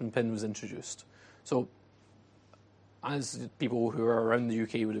when chip and PIN was introduced. So, as people who are around the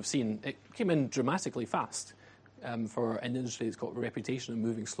UK would have seen, it came in dramatically fast for an industry that's got a reputation of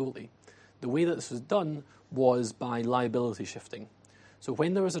moving slowly. The way that this was done was by liability shifting. So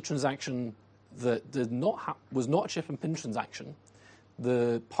when there was a transaction that was not a chip and PIN transaction,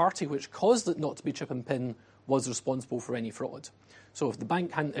 the party which caused it not to be chip and PIN was responsible for any fraud. So if the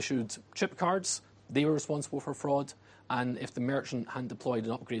bank hadn't issued chip cards, they were responsible for fraud, and if the merchant hadn't deployed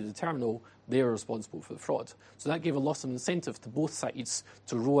an upgraded terminal, they were responsible for the fraud. So that gave a lot of incentive to both sides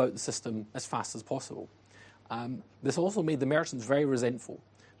to roll out the system as fast as possible. This also made the merchants very resentful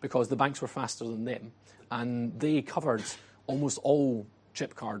because the banks were faster than them, and they covered almost all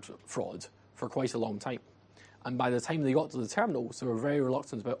chip card fraud for quite a long time. And by the time they got to the terminals, they were very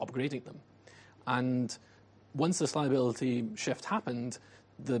reluctant about upgrading them. And once this liability shift happened,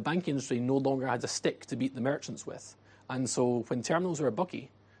 the banking industry no longer had a stick to beat the merchants with. And so when terminals were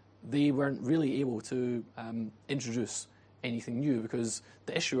buggy, they weren't really able to introduce anything new because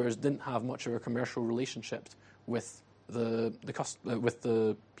the issuers didn't have much of a commercial relationship with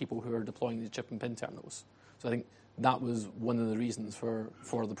the people who are deploying the chip and PIN terminals. So I think that was one of the reasons for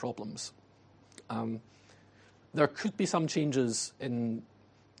the problems. There could be some changes in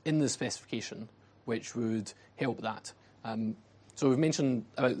the specification which would help that. So we've mentioned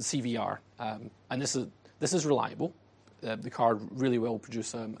about the CVR, and this is reliable. The card really will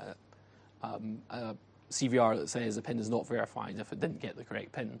produce a CVR that says the PIN is not verified if it didn't get the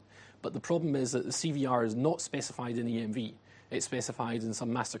correct PIN. But the problem is that the CVR is not specified in EMV. It's specified in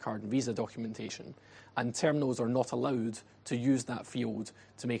some MasterCard and Visa documentation, and terminals are not allowed to use that field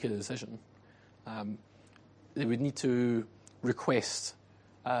to make a decision. They would need to request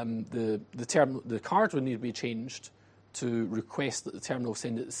the card would need to be changed to request that the terminal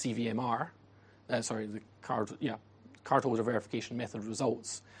send it to CVMR. Cardholder verification method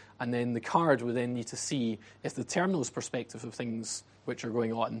results, and then the card would then need to see if the terminal's perspective of things which are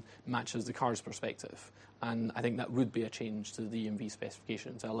going on matches the card's perspective. And I think that would be a change to the EMV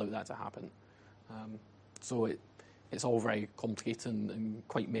specification to allow that to happen. So it's all very complicated and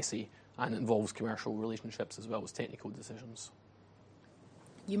quite messy, and it involves commercial relationships as well as technical decisions.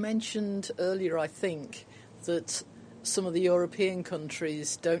 You mentioned earlier, I think, that some of the European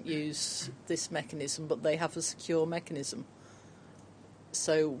countries don't use this mechanism, but they have a secure mechanism.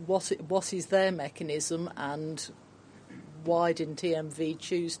 So what is their mechanism, and why didn't EMV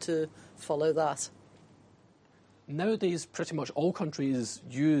choose to follow that? Nowadays, pretty much all countries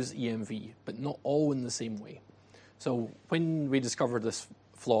use EMV, but not all in the same way. So when we discovered this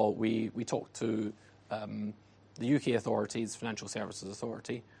flaw, we talked to the UK authorities, Financial Services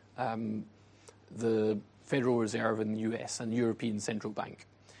Authority, the Federal Reserve in the US, and the European Central Bank.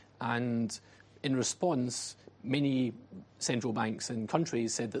 And in response, many central banks in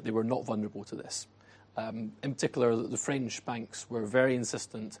countries said that they were not vulnerable to this. In particular, the French banks were very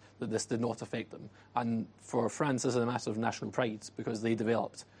insistent that this did not affect them. And for France, this is a matter of national pride because they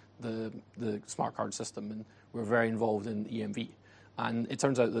developed the smart card system and were very involved in EMV. And it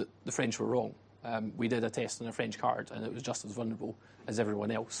turns out that the French were wrong. We did a test on a French card, and it was just as vulnerable as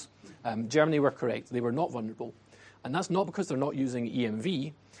everyone else. Germany were correct. They were not vulnerable. And that's not because they're not using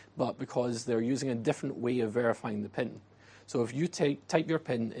EMV, but because they're using a different way of verifying the PIN. So if you type your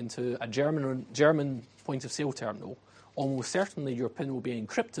PIN into a German point-of-sale terminal, almost certainly your PIN will be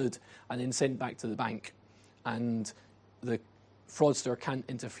encrypted and then sent back to the bank. And the fraudster can't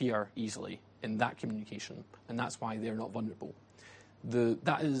interfere easily in that communication, and that's why they're not vulnerable.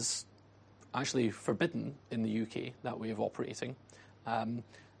 That is actually forbidden in the UK, that way of operating.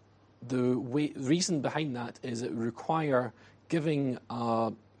 The reason behind that is it would require giving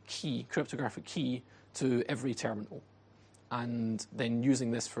a cryptographic key to every terminal, and then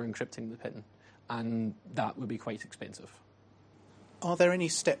using this for encrypting the PIN, and that would be quite expensive. Are there any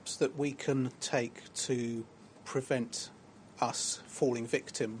steps that we can take to prevent us falling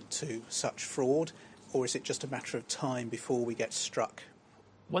victim to such fraud, or is it just a matter of time before we get struck?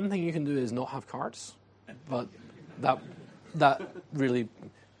 One thing you can do is not have cards, but that really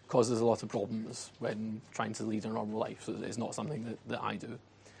causes a lot of problems when trying to lead a normal life, so it's not something that I do.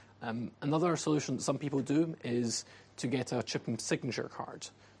 Another solution that some people do is to get a chip and signature card.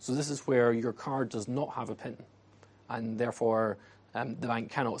 So this is where your card does not have a PIN, and therefore the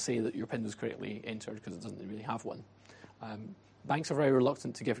bank cannot say that your PIN was correctly entered because it doesn't really have one. banks are very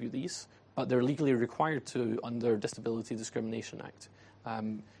reluctant to give you these, but they're legally required to under Disability Discrimination Act.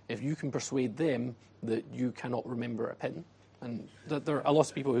 If you can persuade them that you cannot remember a PIN, and there are a lot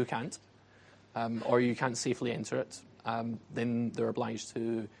of people who can't, or you can't safely enter it, then they're obliged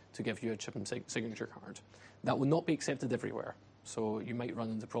to give you a chip and signature card. That will not be accepted everywhere, so you might run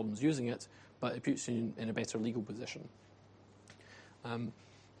into problems using it, but it puts you in a better legal position.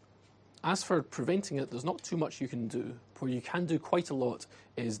 As for preventing it, there's not too much you can do. Where you can do quite a lot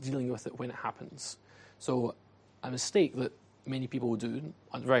is dealing with it when it happens. So a mistake that many people do,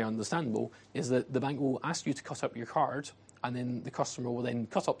 very understandable, is that the bank will ask you to cut up your card, and then the customer will then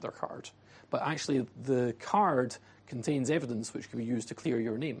cut up their card. But actually, the card contains evidence which can be used to clear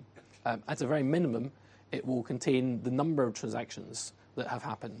your name. At a very minimum, it will contain the number of transactions that have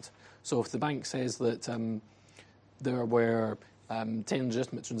happened. So if the bank says that there were 10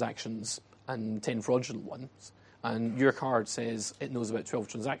 legitimate transactions and 10 fraudulent ones, and your card says it knows about 12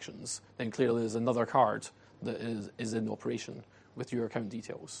 transactions, then clearly there's another card that is in operation with your account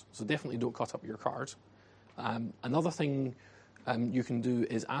details. So definitely don't cut up your card. Another thing you can do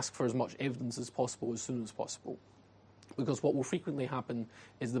is ask for as much evidence as possible as soon as possible. Because what will frequently happen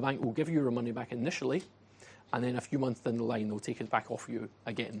is the bank will give you your money back initially, and then a few months down the line they'll take it back off you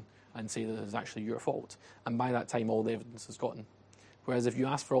again and say that it's actually your fault. And by that time all the evidence is gone. Whereas if you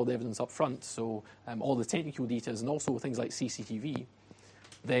ask for all the evidence up front, so all the technical details and also things like CCTV,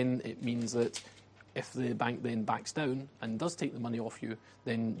 then it means that if the bank then backs down and does take the money off you,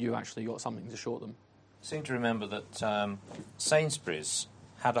 then you actually got something to show them. I seem to remember that Sainsbury's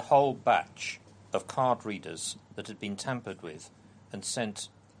had a whole batch of card readers that had been tampered with and sent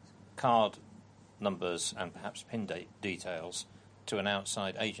card numbers and perhaps PIN details to an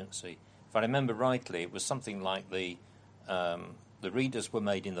outside agency. If I remember rightly, it was something like the readers were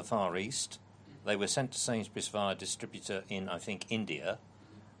made in the Far East. They were sent to Sainsbury's via a distributor in, I think, India,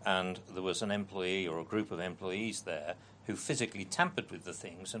 and there was an employee or a group of employees there who physically tampered with the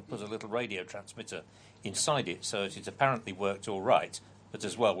things and put a little radio transmitter inside it so that it apparently worked all right, but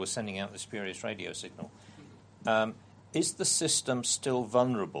as well was sending out the spurious radio signal. Is the system still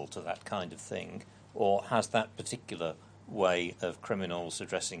vulnerable to that kind of thing, or has that particular way of criminals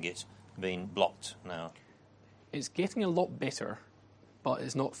addressing it been blocked now? It's getting a lot better, but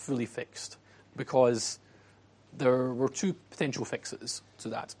it's not fully fixed, because there were two potential fixes to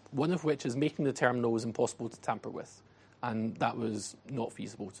that, one of which is making the terminals impossible to tamper with, and that was not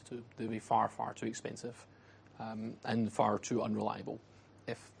feasible to do. They'd be far, far too expensive and far too unreliable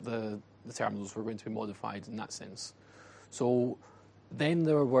if the terminals were going to be modified in that sense. So then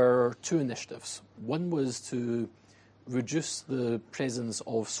there were two initiatives. One was to reduce the presence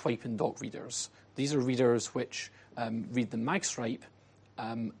of swipe and dock readers. These are readers which read the mag stripe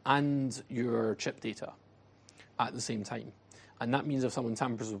and your chip data at the same time. And that means if someone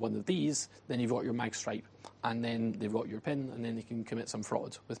tampers with one of these, then you've got your mag stripe, and then they've got your PIN, and then they can commit some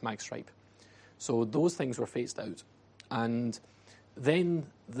fraud with mag stripe. So those things were phased out. And then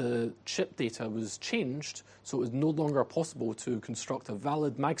the chip data was changed, so it was no longer possible to construct a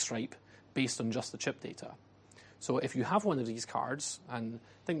valid mag stripe based on just the chip data. So if you have one of these cards, and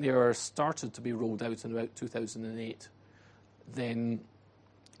I think they are started to be rolled out in about 2008, then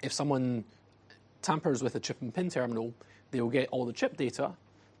if someone tampers with a chip and PIN terminal, they will get all the chip data,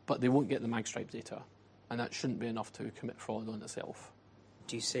 but they won't get the mag stripe data. And that shouldn't be enough to commit fraud on itself.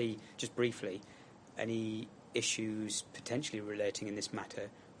 Do you see, just briefly, any issues potentially relating in this matter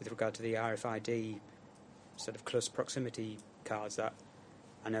with regard to the RFID sort of close proximity cards that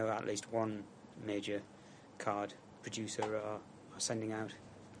I know at least one major card producer are sending out?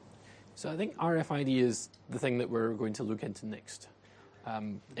 So I think RFID is the thing that we're going to look into next.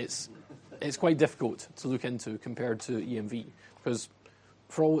 It's quite difficult to look into compared to EMV, because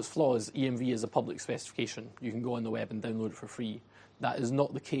for all its flaws, EMV is a public specification. You can go on the web and download it for free. That is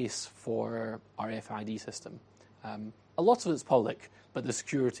not the case for our RFID system. A lot of it's public, but the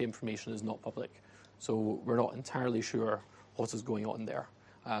security information is not public. So we're not entirely sure what is going on there.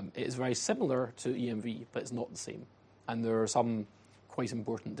 It is very similar to EMV, but it's not the same. And there are some quite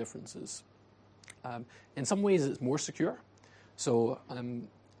important differences. In some ways, it's more secure. So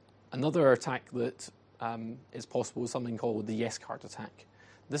another attack that is possible is something called the yes card attack.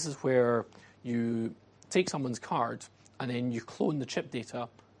 This is where you take someone's card and then you clone the chip data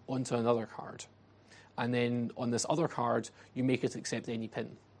onto another card. And then on this other card, you make it accept any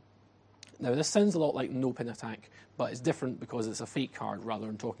PIN. Now, this sounds a lot like the no-PIN attack, but it's different because it's a fake card rather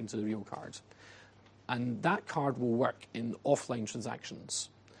than talking to the real card. And that card will work in offline transactions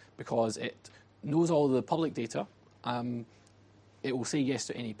because it knows all the public data. It will say yes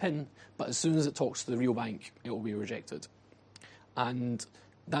to any PIN, but as soon as it talks to the real bank, it will be rejected. And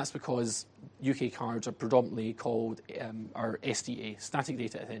that's because UK cards are predominantly called or SDA, Static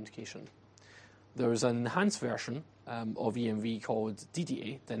Data Authentication. There's an enhanced version of EMV called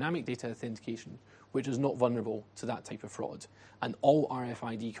DDA, Dynamic Data Authentication, which is not vulnerable to that type of fraud. And all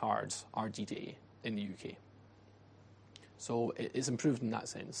RFID cards are DDA in the UK. So it's improved in that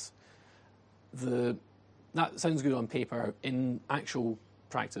sense. That sounds good on paper. In actual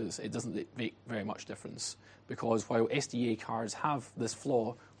practice, it doesn't make very much difference, because while SDA cards have this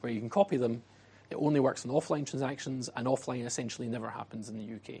flaw where you can copy them, it only works on offline transactions, and offline essentially never happens in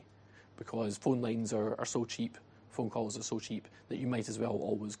the UK, because phone lines are so cheap, phone calls are so cheap, that you might as well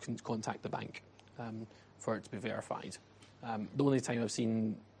always contact the bank for it to be verified. The only time I've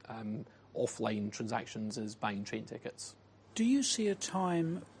seen offline transactions is buying train tickets. Do you see a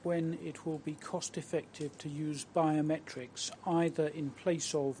time when it will be cost effective to use biometrics either in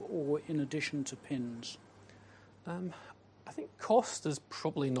place of or in addition to PINs? I think cost is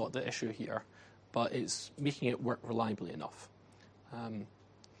probably not the issue here, but it's making it work reliably enough.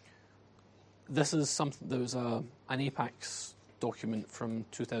 This is something. There was an APAX document from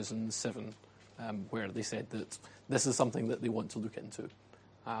 2007 where they said that this is something that they want to look into.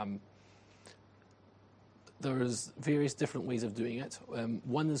 There's various different ways of doing it.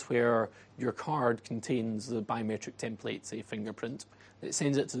 One is where your card contains the biometric template, say fingerprint. It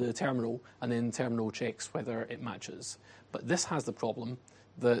sends it to the terminal, and then the terminal checks whether it matches. But this has the problem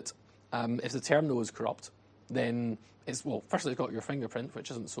that if the terminal is corrupt, then firstly, it's got your fingerprint,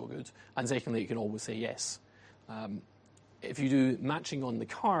 which isn't so good, and secondly, it can always say yes. If you do matching on the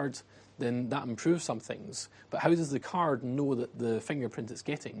card, then that improves some things. But how does the card know that the fingerprint it's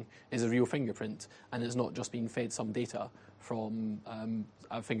getting is a real fingerprint and it's not just being fed some data from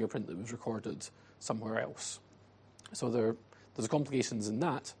a fingerprint that was recorded somewhere else? So there's complications in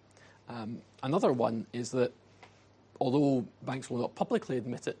that. Another one is that although banks will not publicly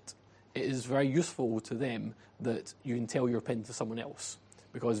admit it, it is very useful to them that you can tell your PIN to someone else,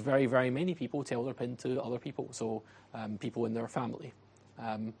 because very, very many people tell their PIN to other people, so people in their family.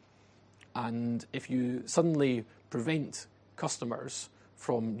 And if you suddenly prevent customers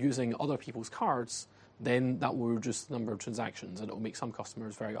from using other people's cards, then that will reduce the number of transactions, and it will make some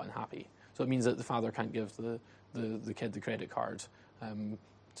customers very unhappy. So it means that the father can't give the kid the credit card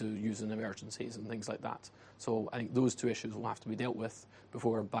to use in emergencies and things like that. So I think those two issues will have to be dealt with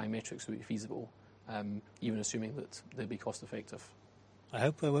before biometrics will be feasible, even assuming that they'll be cost effective. I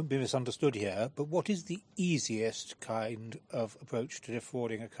hope I won't be misunderstood here, but what is the easiest kind of approach to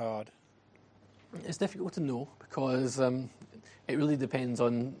defrauding a card? It's difficult to know, because it really depends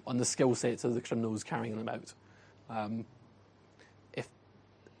on the skill sets of the criminals carrying them out. If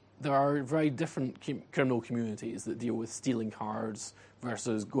there are very different criminal communities that deal with stealing cards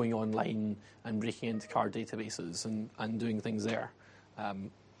versus going online and breaking into card databases and doing things there.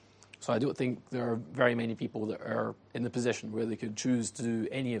 So I don't think there are very many people that are in the position where they could choose to do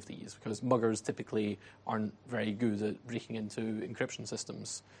any of these, because muggers typically aren't very good at breaking into encryption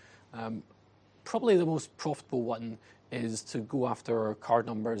systems. Probably the most profitable one is to go after card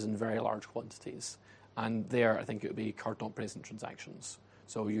numbers in very large quantities. And there, I think it would be card-not-present transactions.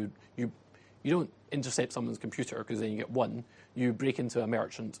 So you don't intercept someone's computer, because then you get one. You break into a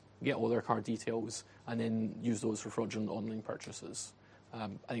merchant, get all their card details, and then use those for fraudulent online purchases. I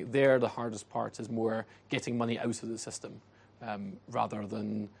think there the hardest part is more getting money out of the system rather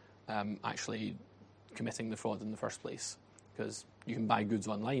than actually committing the fraud in the first place. Because you can buy goods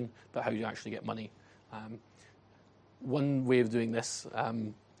online, but how do you actually get money? One way of doing this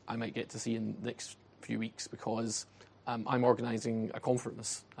I might get to see in the next few weeks, because I'm organising a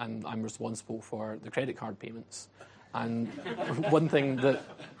conference and I'm responsible for the credit card payments. And one thing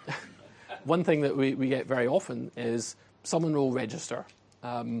that we get very often is someone will register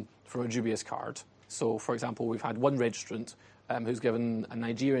for a dubious card. So, for example, we've had one registrant who's given a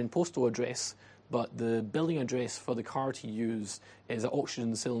Nigerian postal address, but the billing address for the card he used is an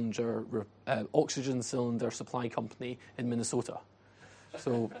oxygen cylinder supply company in Minnesota.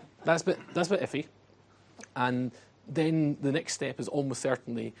 So that's a bit iffy. And then the next step is almost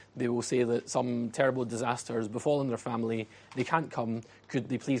certainly they will say that some terrible disaster has befallen their family. They can't come. Could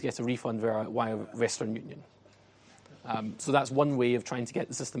they please get a refund via Western Union? So that's one way of trying to get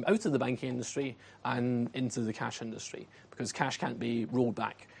the system out of the banking industry and into the cash industry, because cash can't be rolled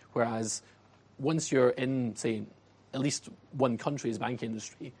back. Whereas once you're in, say, at least one country's banking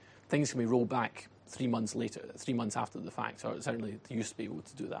industry, things can be rolled back 3 months later, 3 months after the fact, or certainly they used to be able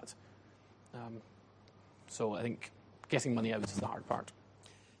to do that. So I think getting money out is the hard part.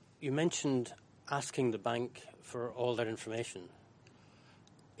 You mentioned asking the bank for all their information.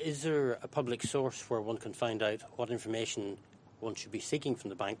 Is there a public source where one can find out what information one should be seeking from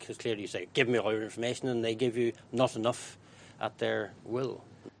the bank? Because clearly you say, give me all your information, and they give you not enough at their will.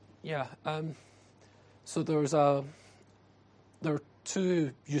 Yeah. So there are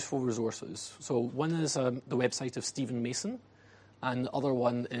two useful resources. So one is the website of Stephen Mason, and the other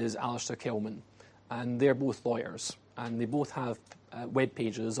one is Alistair Kelman. And they're both lawyers, and they both have web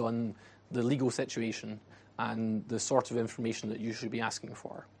pages on the legal situation and the sort of information that you should be asking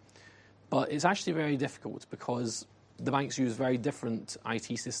for. But it's actually very difficult because the banks use very different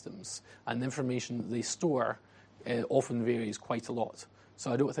IT systems, and the information that they store often varies quite a lot.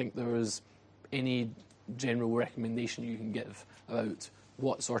 So I don't think there is any general recommendation you can give about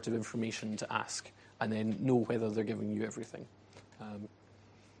what sort of information to ask and then know whether they're giving you everything.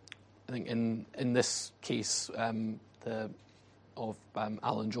 I think in this case of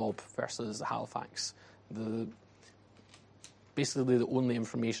Alan Job versus Halifax, basically the only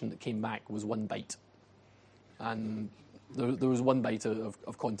information that came back was 1 byte. And there was 1 byte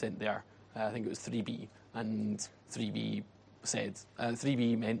of content there. I think it was 3B, and 3B said,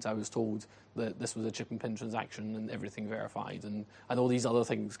 3B meant I was told that this was a chip and pin transaction and everything verified, and all these other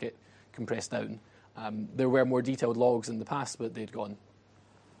things get compressed down. There were more detailed logs in the past, but they'd gone.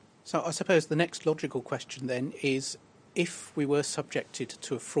 So I suppose the next logical question then is, if we were subjected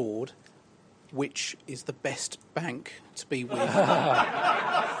to a fraud, which is the best bank to be with?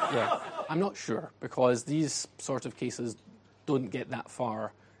 Yeah, I'm not sure, because these sort of cases don't get that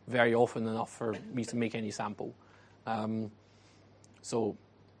far very often enough for me to make any sample. So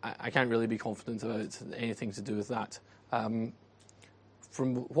I can't really be confident about anything to do with that.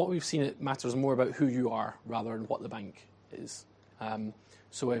 From what we've seen, it matters more about who you are rather than what the bank is.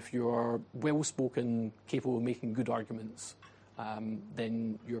 So if you're well-spoken, capable of making good arguments,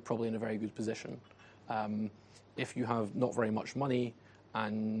 then you're probably in a very good position. If you have not very much money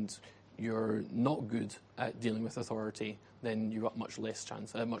and you're not good at dealing with authority, then you've got much lower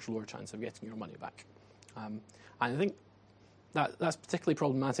chance of getting your money back. And I think that's particularly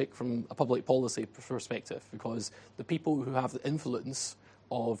problematic from a public policy perspective, because the people who have the influence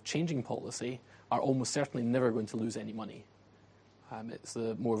of changing policy are almost certainly never going to lose any money. It's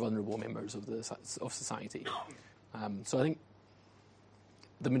the more vulnerable members of society. So I think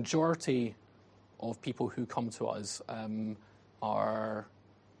the majority of people who come to us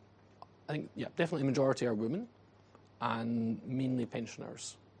definitely the majority are women, and mainly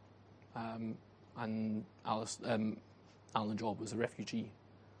pensioners. And Alan Job was a refugee,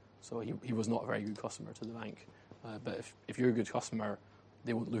 so he was not a very good customer to the bank. But if you're a good customer,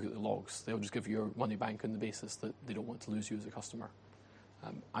 they won't look at the logs. They'll just give you your money back on the basis that they don't want to lose you as a customer.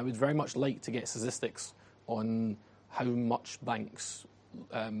 I would very much like to get statistics on how much banks,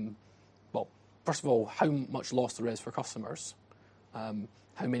 first of all, how much loss there is for customers, how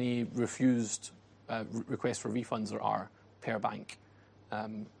many refused requests for refunds there are per bank.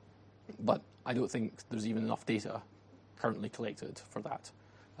 But I don't think there's even enough data currently collected for that.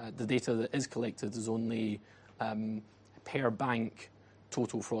 The data that is collected is only per bank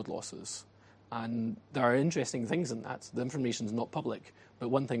total fraud losses. And there are interesting things in that. The information is not public, but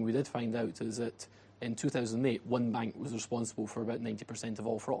one thing we did find out is that in 2008, one bank was responsible for about 90% of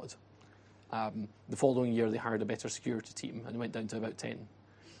all fraud. The following year, they hired a better security team and went down to about 10.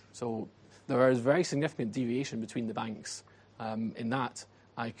 So there is very significant deviation between the banks. In that,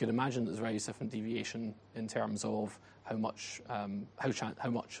 I could imagine there's very significant deviation in terms of how much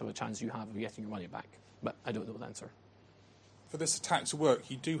of a chance you have of getting your money back. But I don't know the answer. For this attack to work,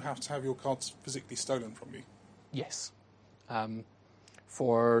 you do have to have your cards physically stolen from you. Yes.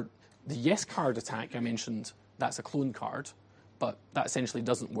 For the Yes card attack I mentioned, that's a clone card, but that essentially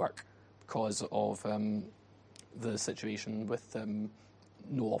doesn't work because of the situation with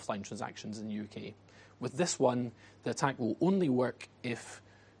no offline transactions in the UK. With this one, the attack will only work if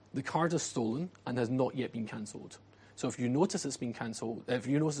the card is stolen and has not yet been cancelled. So if you notice it's been cancelled, if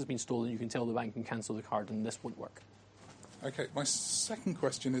you notice it's been stolen, you can tell the bank and cancel the card, and this won't work. Okay, my second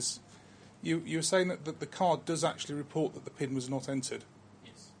question is, you were saying that the card does actually report that the PIN was not entered.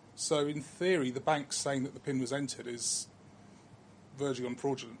 Yes. So in theory, the bank saying that the PIN was entered is verging on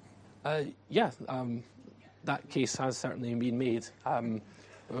fraudulent. That case has certainly been made.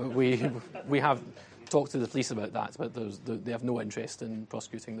 We have talked to the police about that, but they have no interest in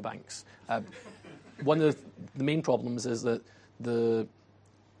prosecuting the banks. One of the main problems is that the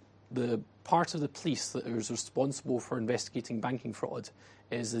part of the police that is responsible for investigating banking fraud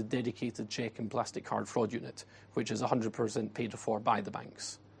is a dedicated cheque and plastic card fraud unit, which is 100% paid for by the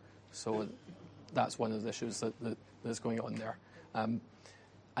banks. So that's one of the issues that's going on there.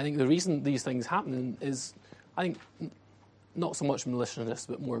 I think the reason these things happen is, I think, not so much maliciousness,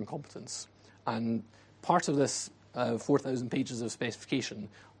 but more incompetence. And part of this 4,000 pages of specification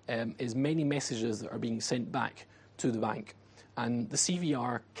is many messages that are being sent back to the bank. And the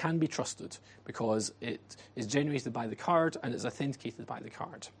CVR can be trusted because it is generated by the card and is authenticated by the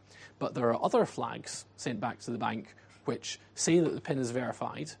card. But there are other flags sent back to the bank which say that the PIN is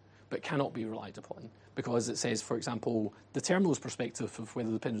verified but cannot be relied upon because it says, for example, the terminal's perspective of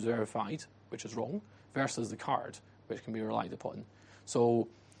whether the PIN is verified, which is wrong, versus the card, which can be relied upon. So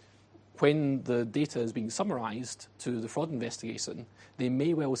when the data is being summarised to the fraud investigation, they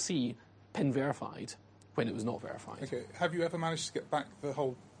may well see PIN verified when it was not verified. Okay. Have you ever managed to get back the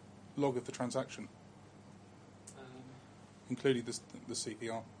whole log of the transaction, including the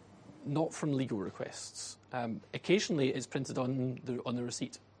CPR? Not from legal requests. Occasionally it's printed on the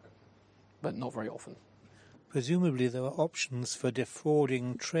receipt, but not very often. Presumably there are options for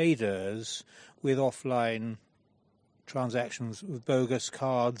defrauding traders with offline transactions with bogus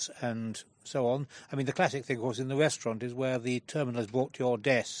cards and so on. I mean, the classic thing, of course, in the restaurant is where the terminal is brought to your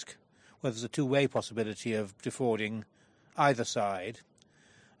desk, where there's a two-way possibility of defrauding either side.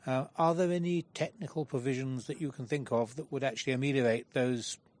 Are there any technical provisions that you can think of that would actually ameliorate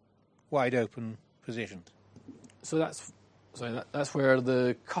those wide-open positions? So that's where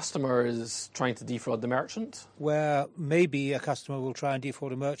the customer is trying to defraud the merchant? Where maybe a customer will try and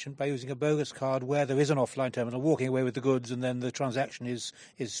defraud a merchant by using a bogus card where there is an offline terminal, walking away with the goods, and then the transaction is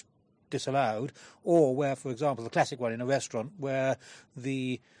disallowed. Or where, for example, the classic one in a restaurant, where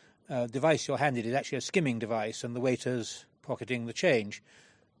the device you're handed is actually a skimming device and the waiter's pocketing the change.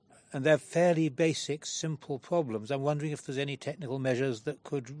 And they're fairly basic, simple problems. I'm wondering if there's any technical measures that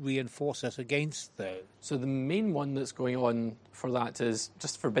could reinforce us against those. So the main one that's going on for that is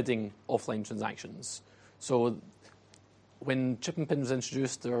just forbidding offline transactions. So when chip and PIN was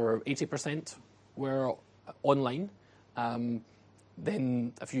introduced, there were 80% were online.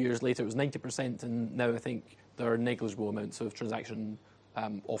 Then a few years later, it was 90%, and now I think there are negligible amounts of transaction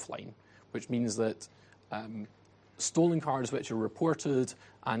offline, which means that stolen cards which are reported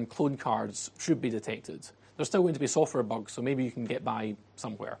and cloned cards should be detected. There's still going to be software bugs, so maybe you can get by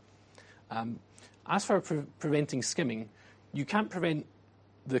somewhere. As for preventing skimming, you can't prevent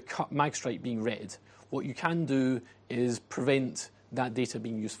the mag stripe being read. What you can do is prevent that data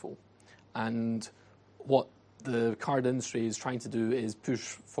being useful. And what the card industry is trying to do is push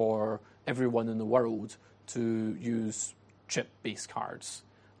for everyone in the world to use chip-based cards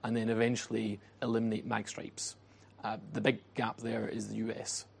and then eventually eliminate mag stripes. The big gap there is the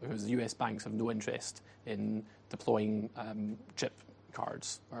US, because the US banks have no interest in deploying chip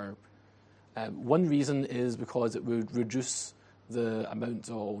cards. One reason is because it would reduce the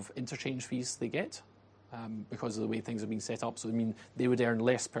amount of interchange fees they get because of the way things have been set up. So, I mean, they would earn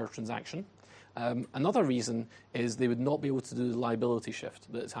less per transaction. Another reason is they would not be able to do the liability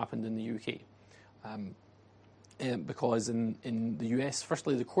shift that's happened in the UK. Because in the US,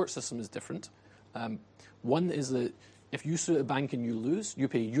 firstly, the court system is different. One is that if you sue a bank and you lose, you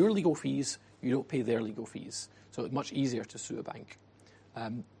pay your legal fees, you don't pay their legal fees. So it's much easier to sue a bank.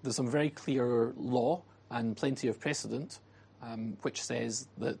 There's some very clear law and plenty of precedent which says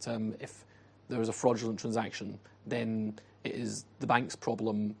that if there is a fraudulent transaction, then it is the bank's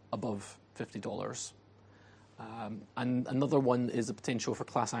problem above $50. And another one is the potential for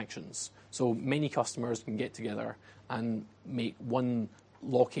class actions. So many customers can get together and make one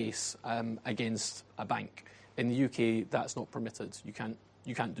law case against a bank. In the UK, that's not permitted. You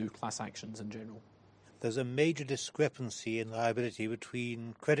can't do class actions in general. There's a major discrepancy in liability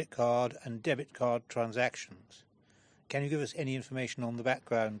between credit card and debit card transactions. Can you give us any information on the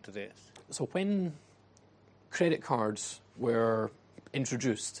background to this? So when credit cards were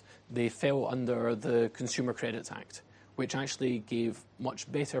introduced, they fell under the Consumer Credit Act, which actually gave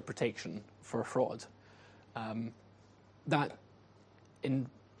much better protection for fraud. That in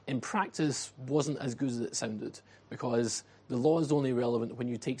practice wasn't as good as it sounded, because the law is only relevant when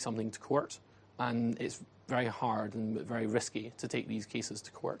you take something to court, and it's very hard and very risky to take these cases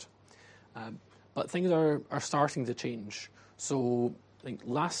to court. But things are starting to change. So I think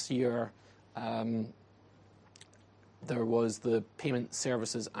last year there was the Payment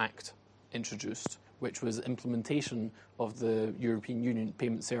Services Act introduced, which was implementation of the European Union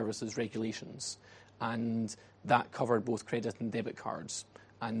Payment Services regulations. And that covered both credit and debit cards.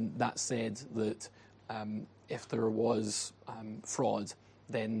 And that said that if there was fraud,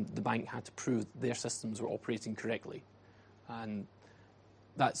 then the bank had to prove their systems were operating correctly. And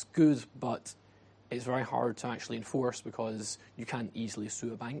that's good, but it's very hard to actually enforce because you can't easily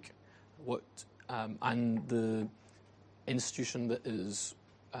sue a bank. And the institution that is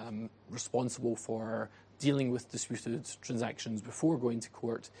responsible for dealing with disputed transactions before going to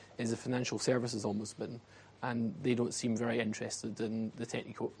court is the Financial Services Ombudsman. and they don't seem very interested in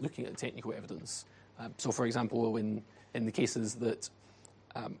looking at the technical evidence. So, for example, in the cases that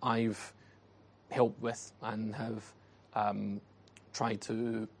I've helped with and have tried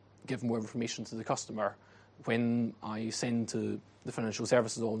to give more information to the customer, when I send to the Financial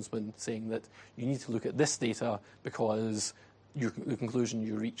Services Ombudsman saying that you need to look at this data because the conclusion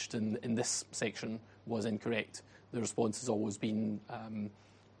you reached in this section was incorrect, the response has always been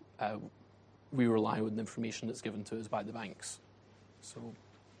we rely on the information that's given to us by the banks. So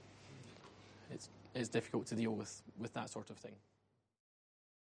it's difficult to deal with that sort of thing.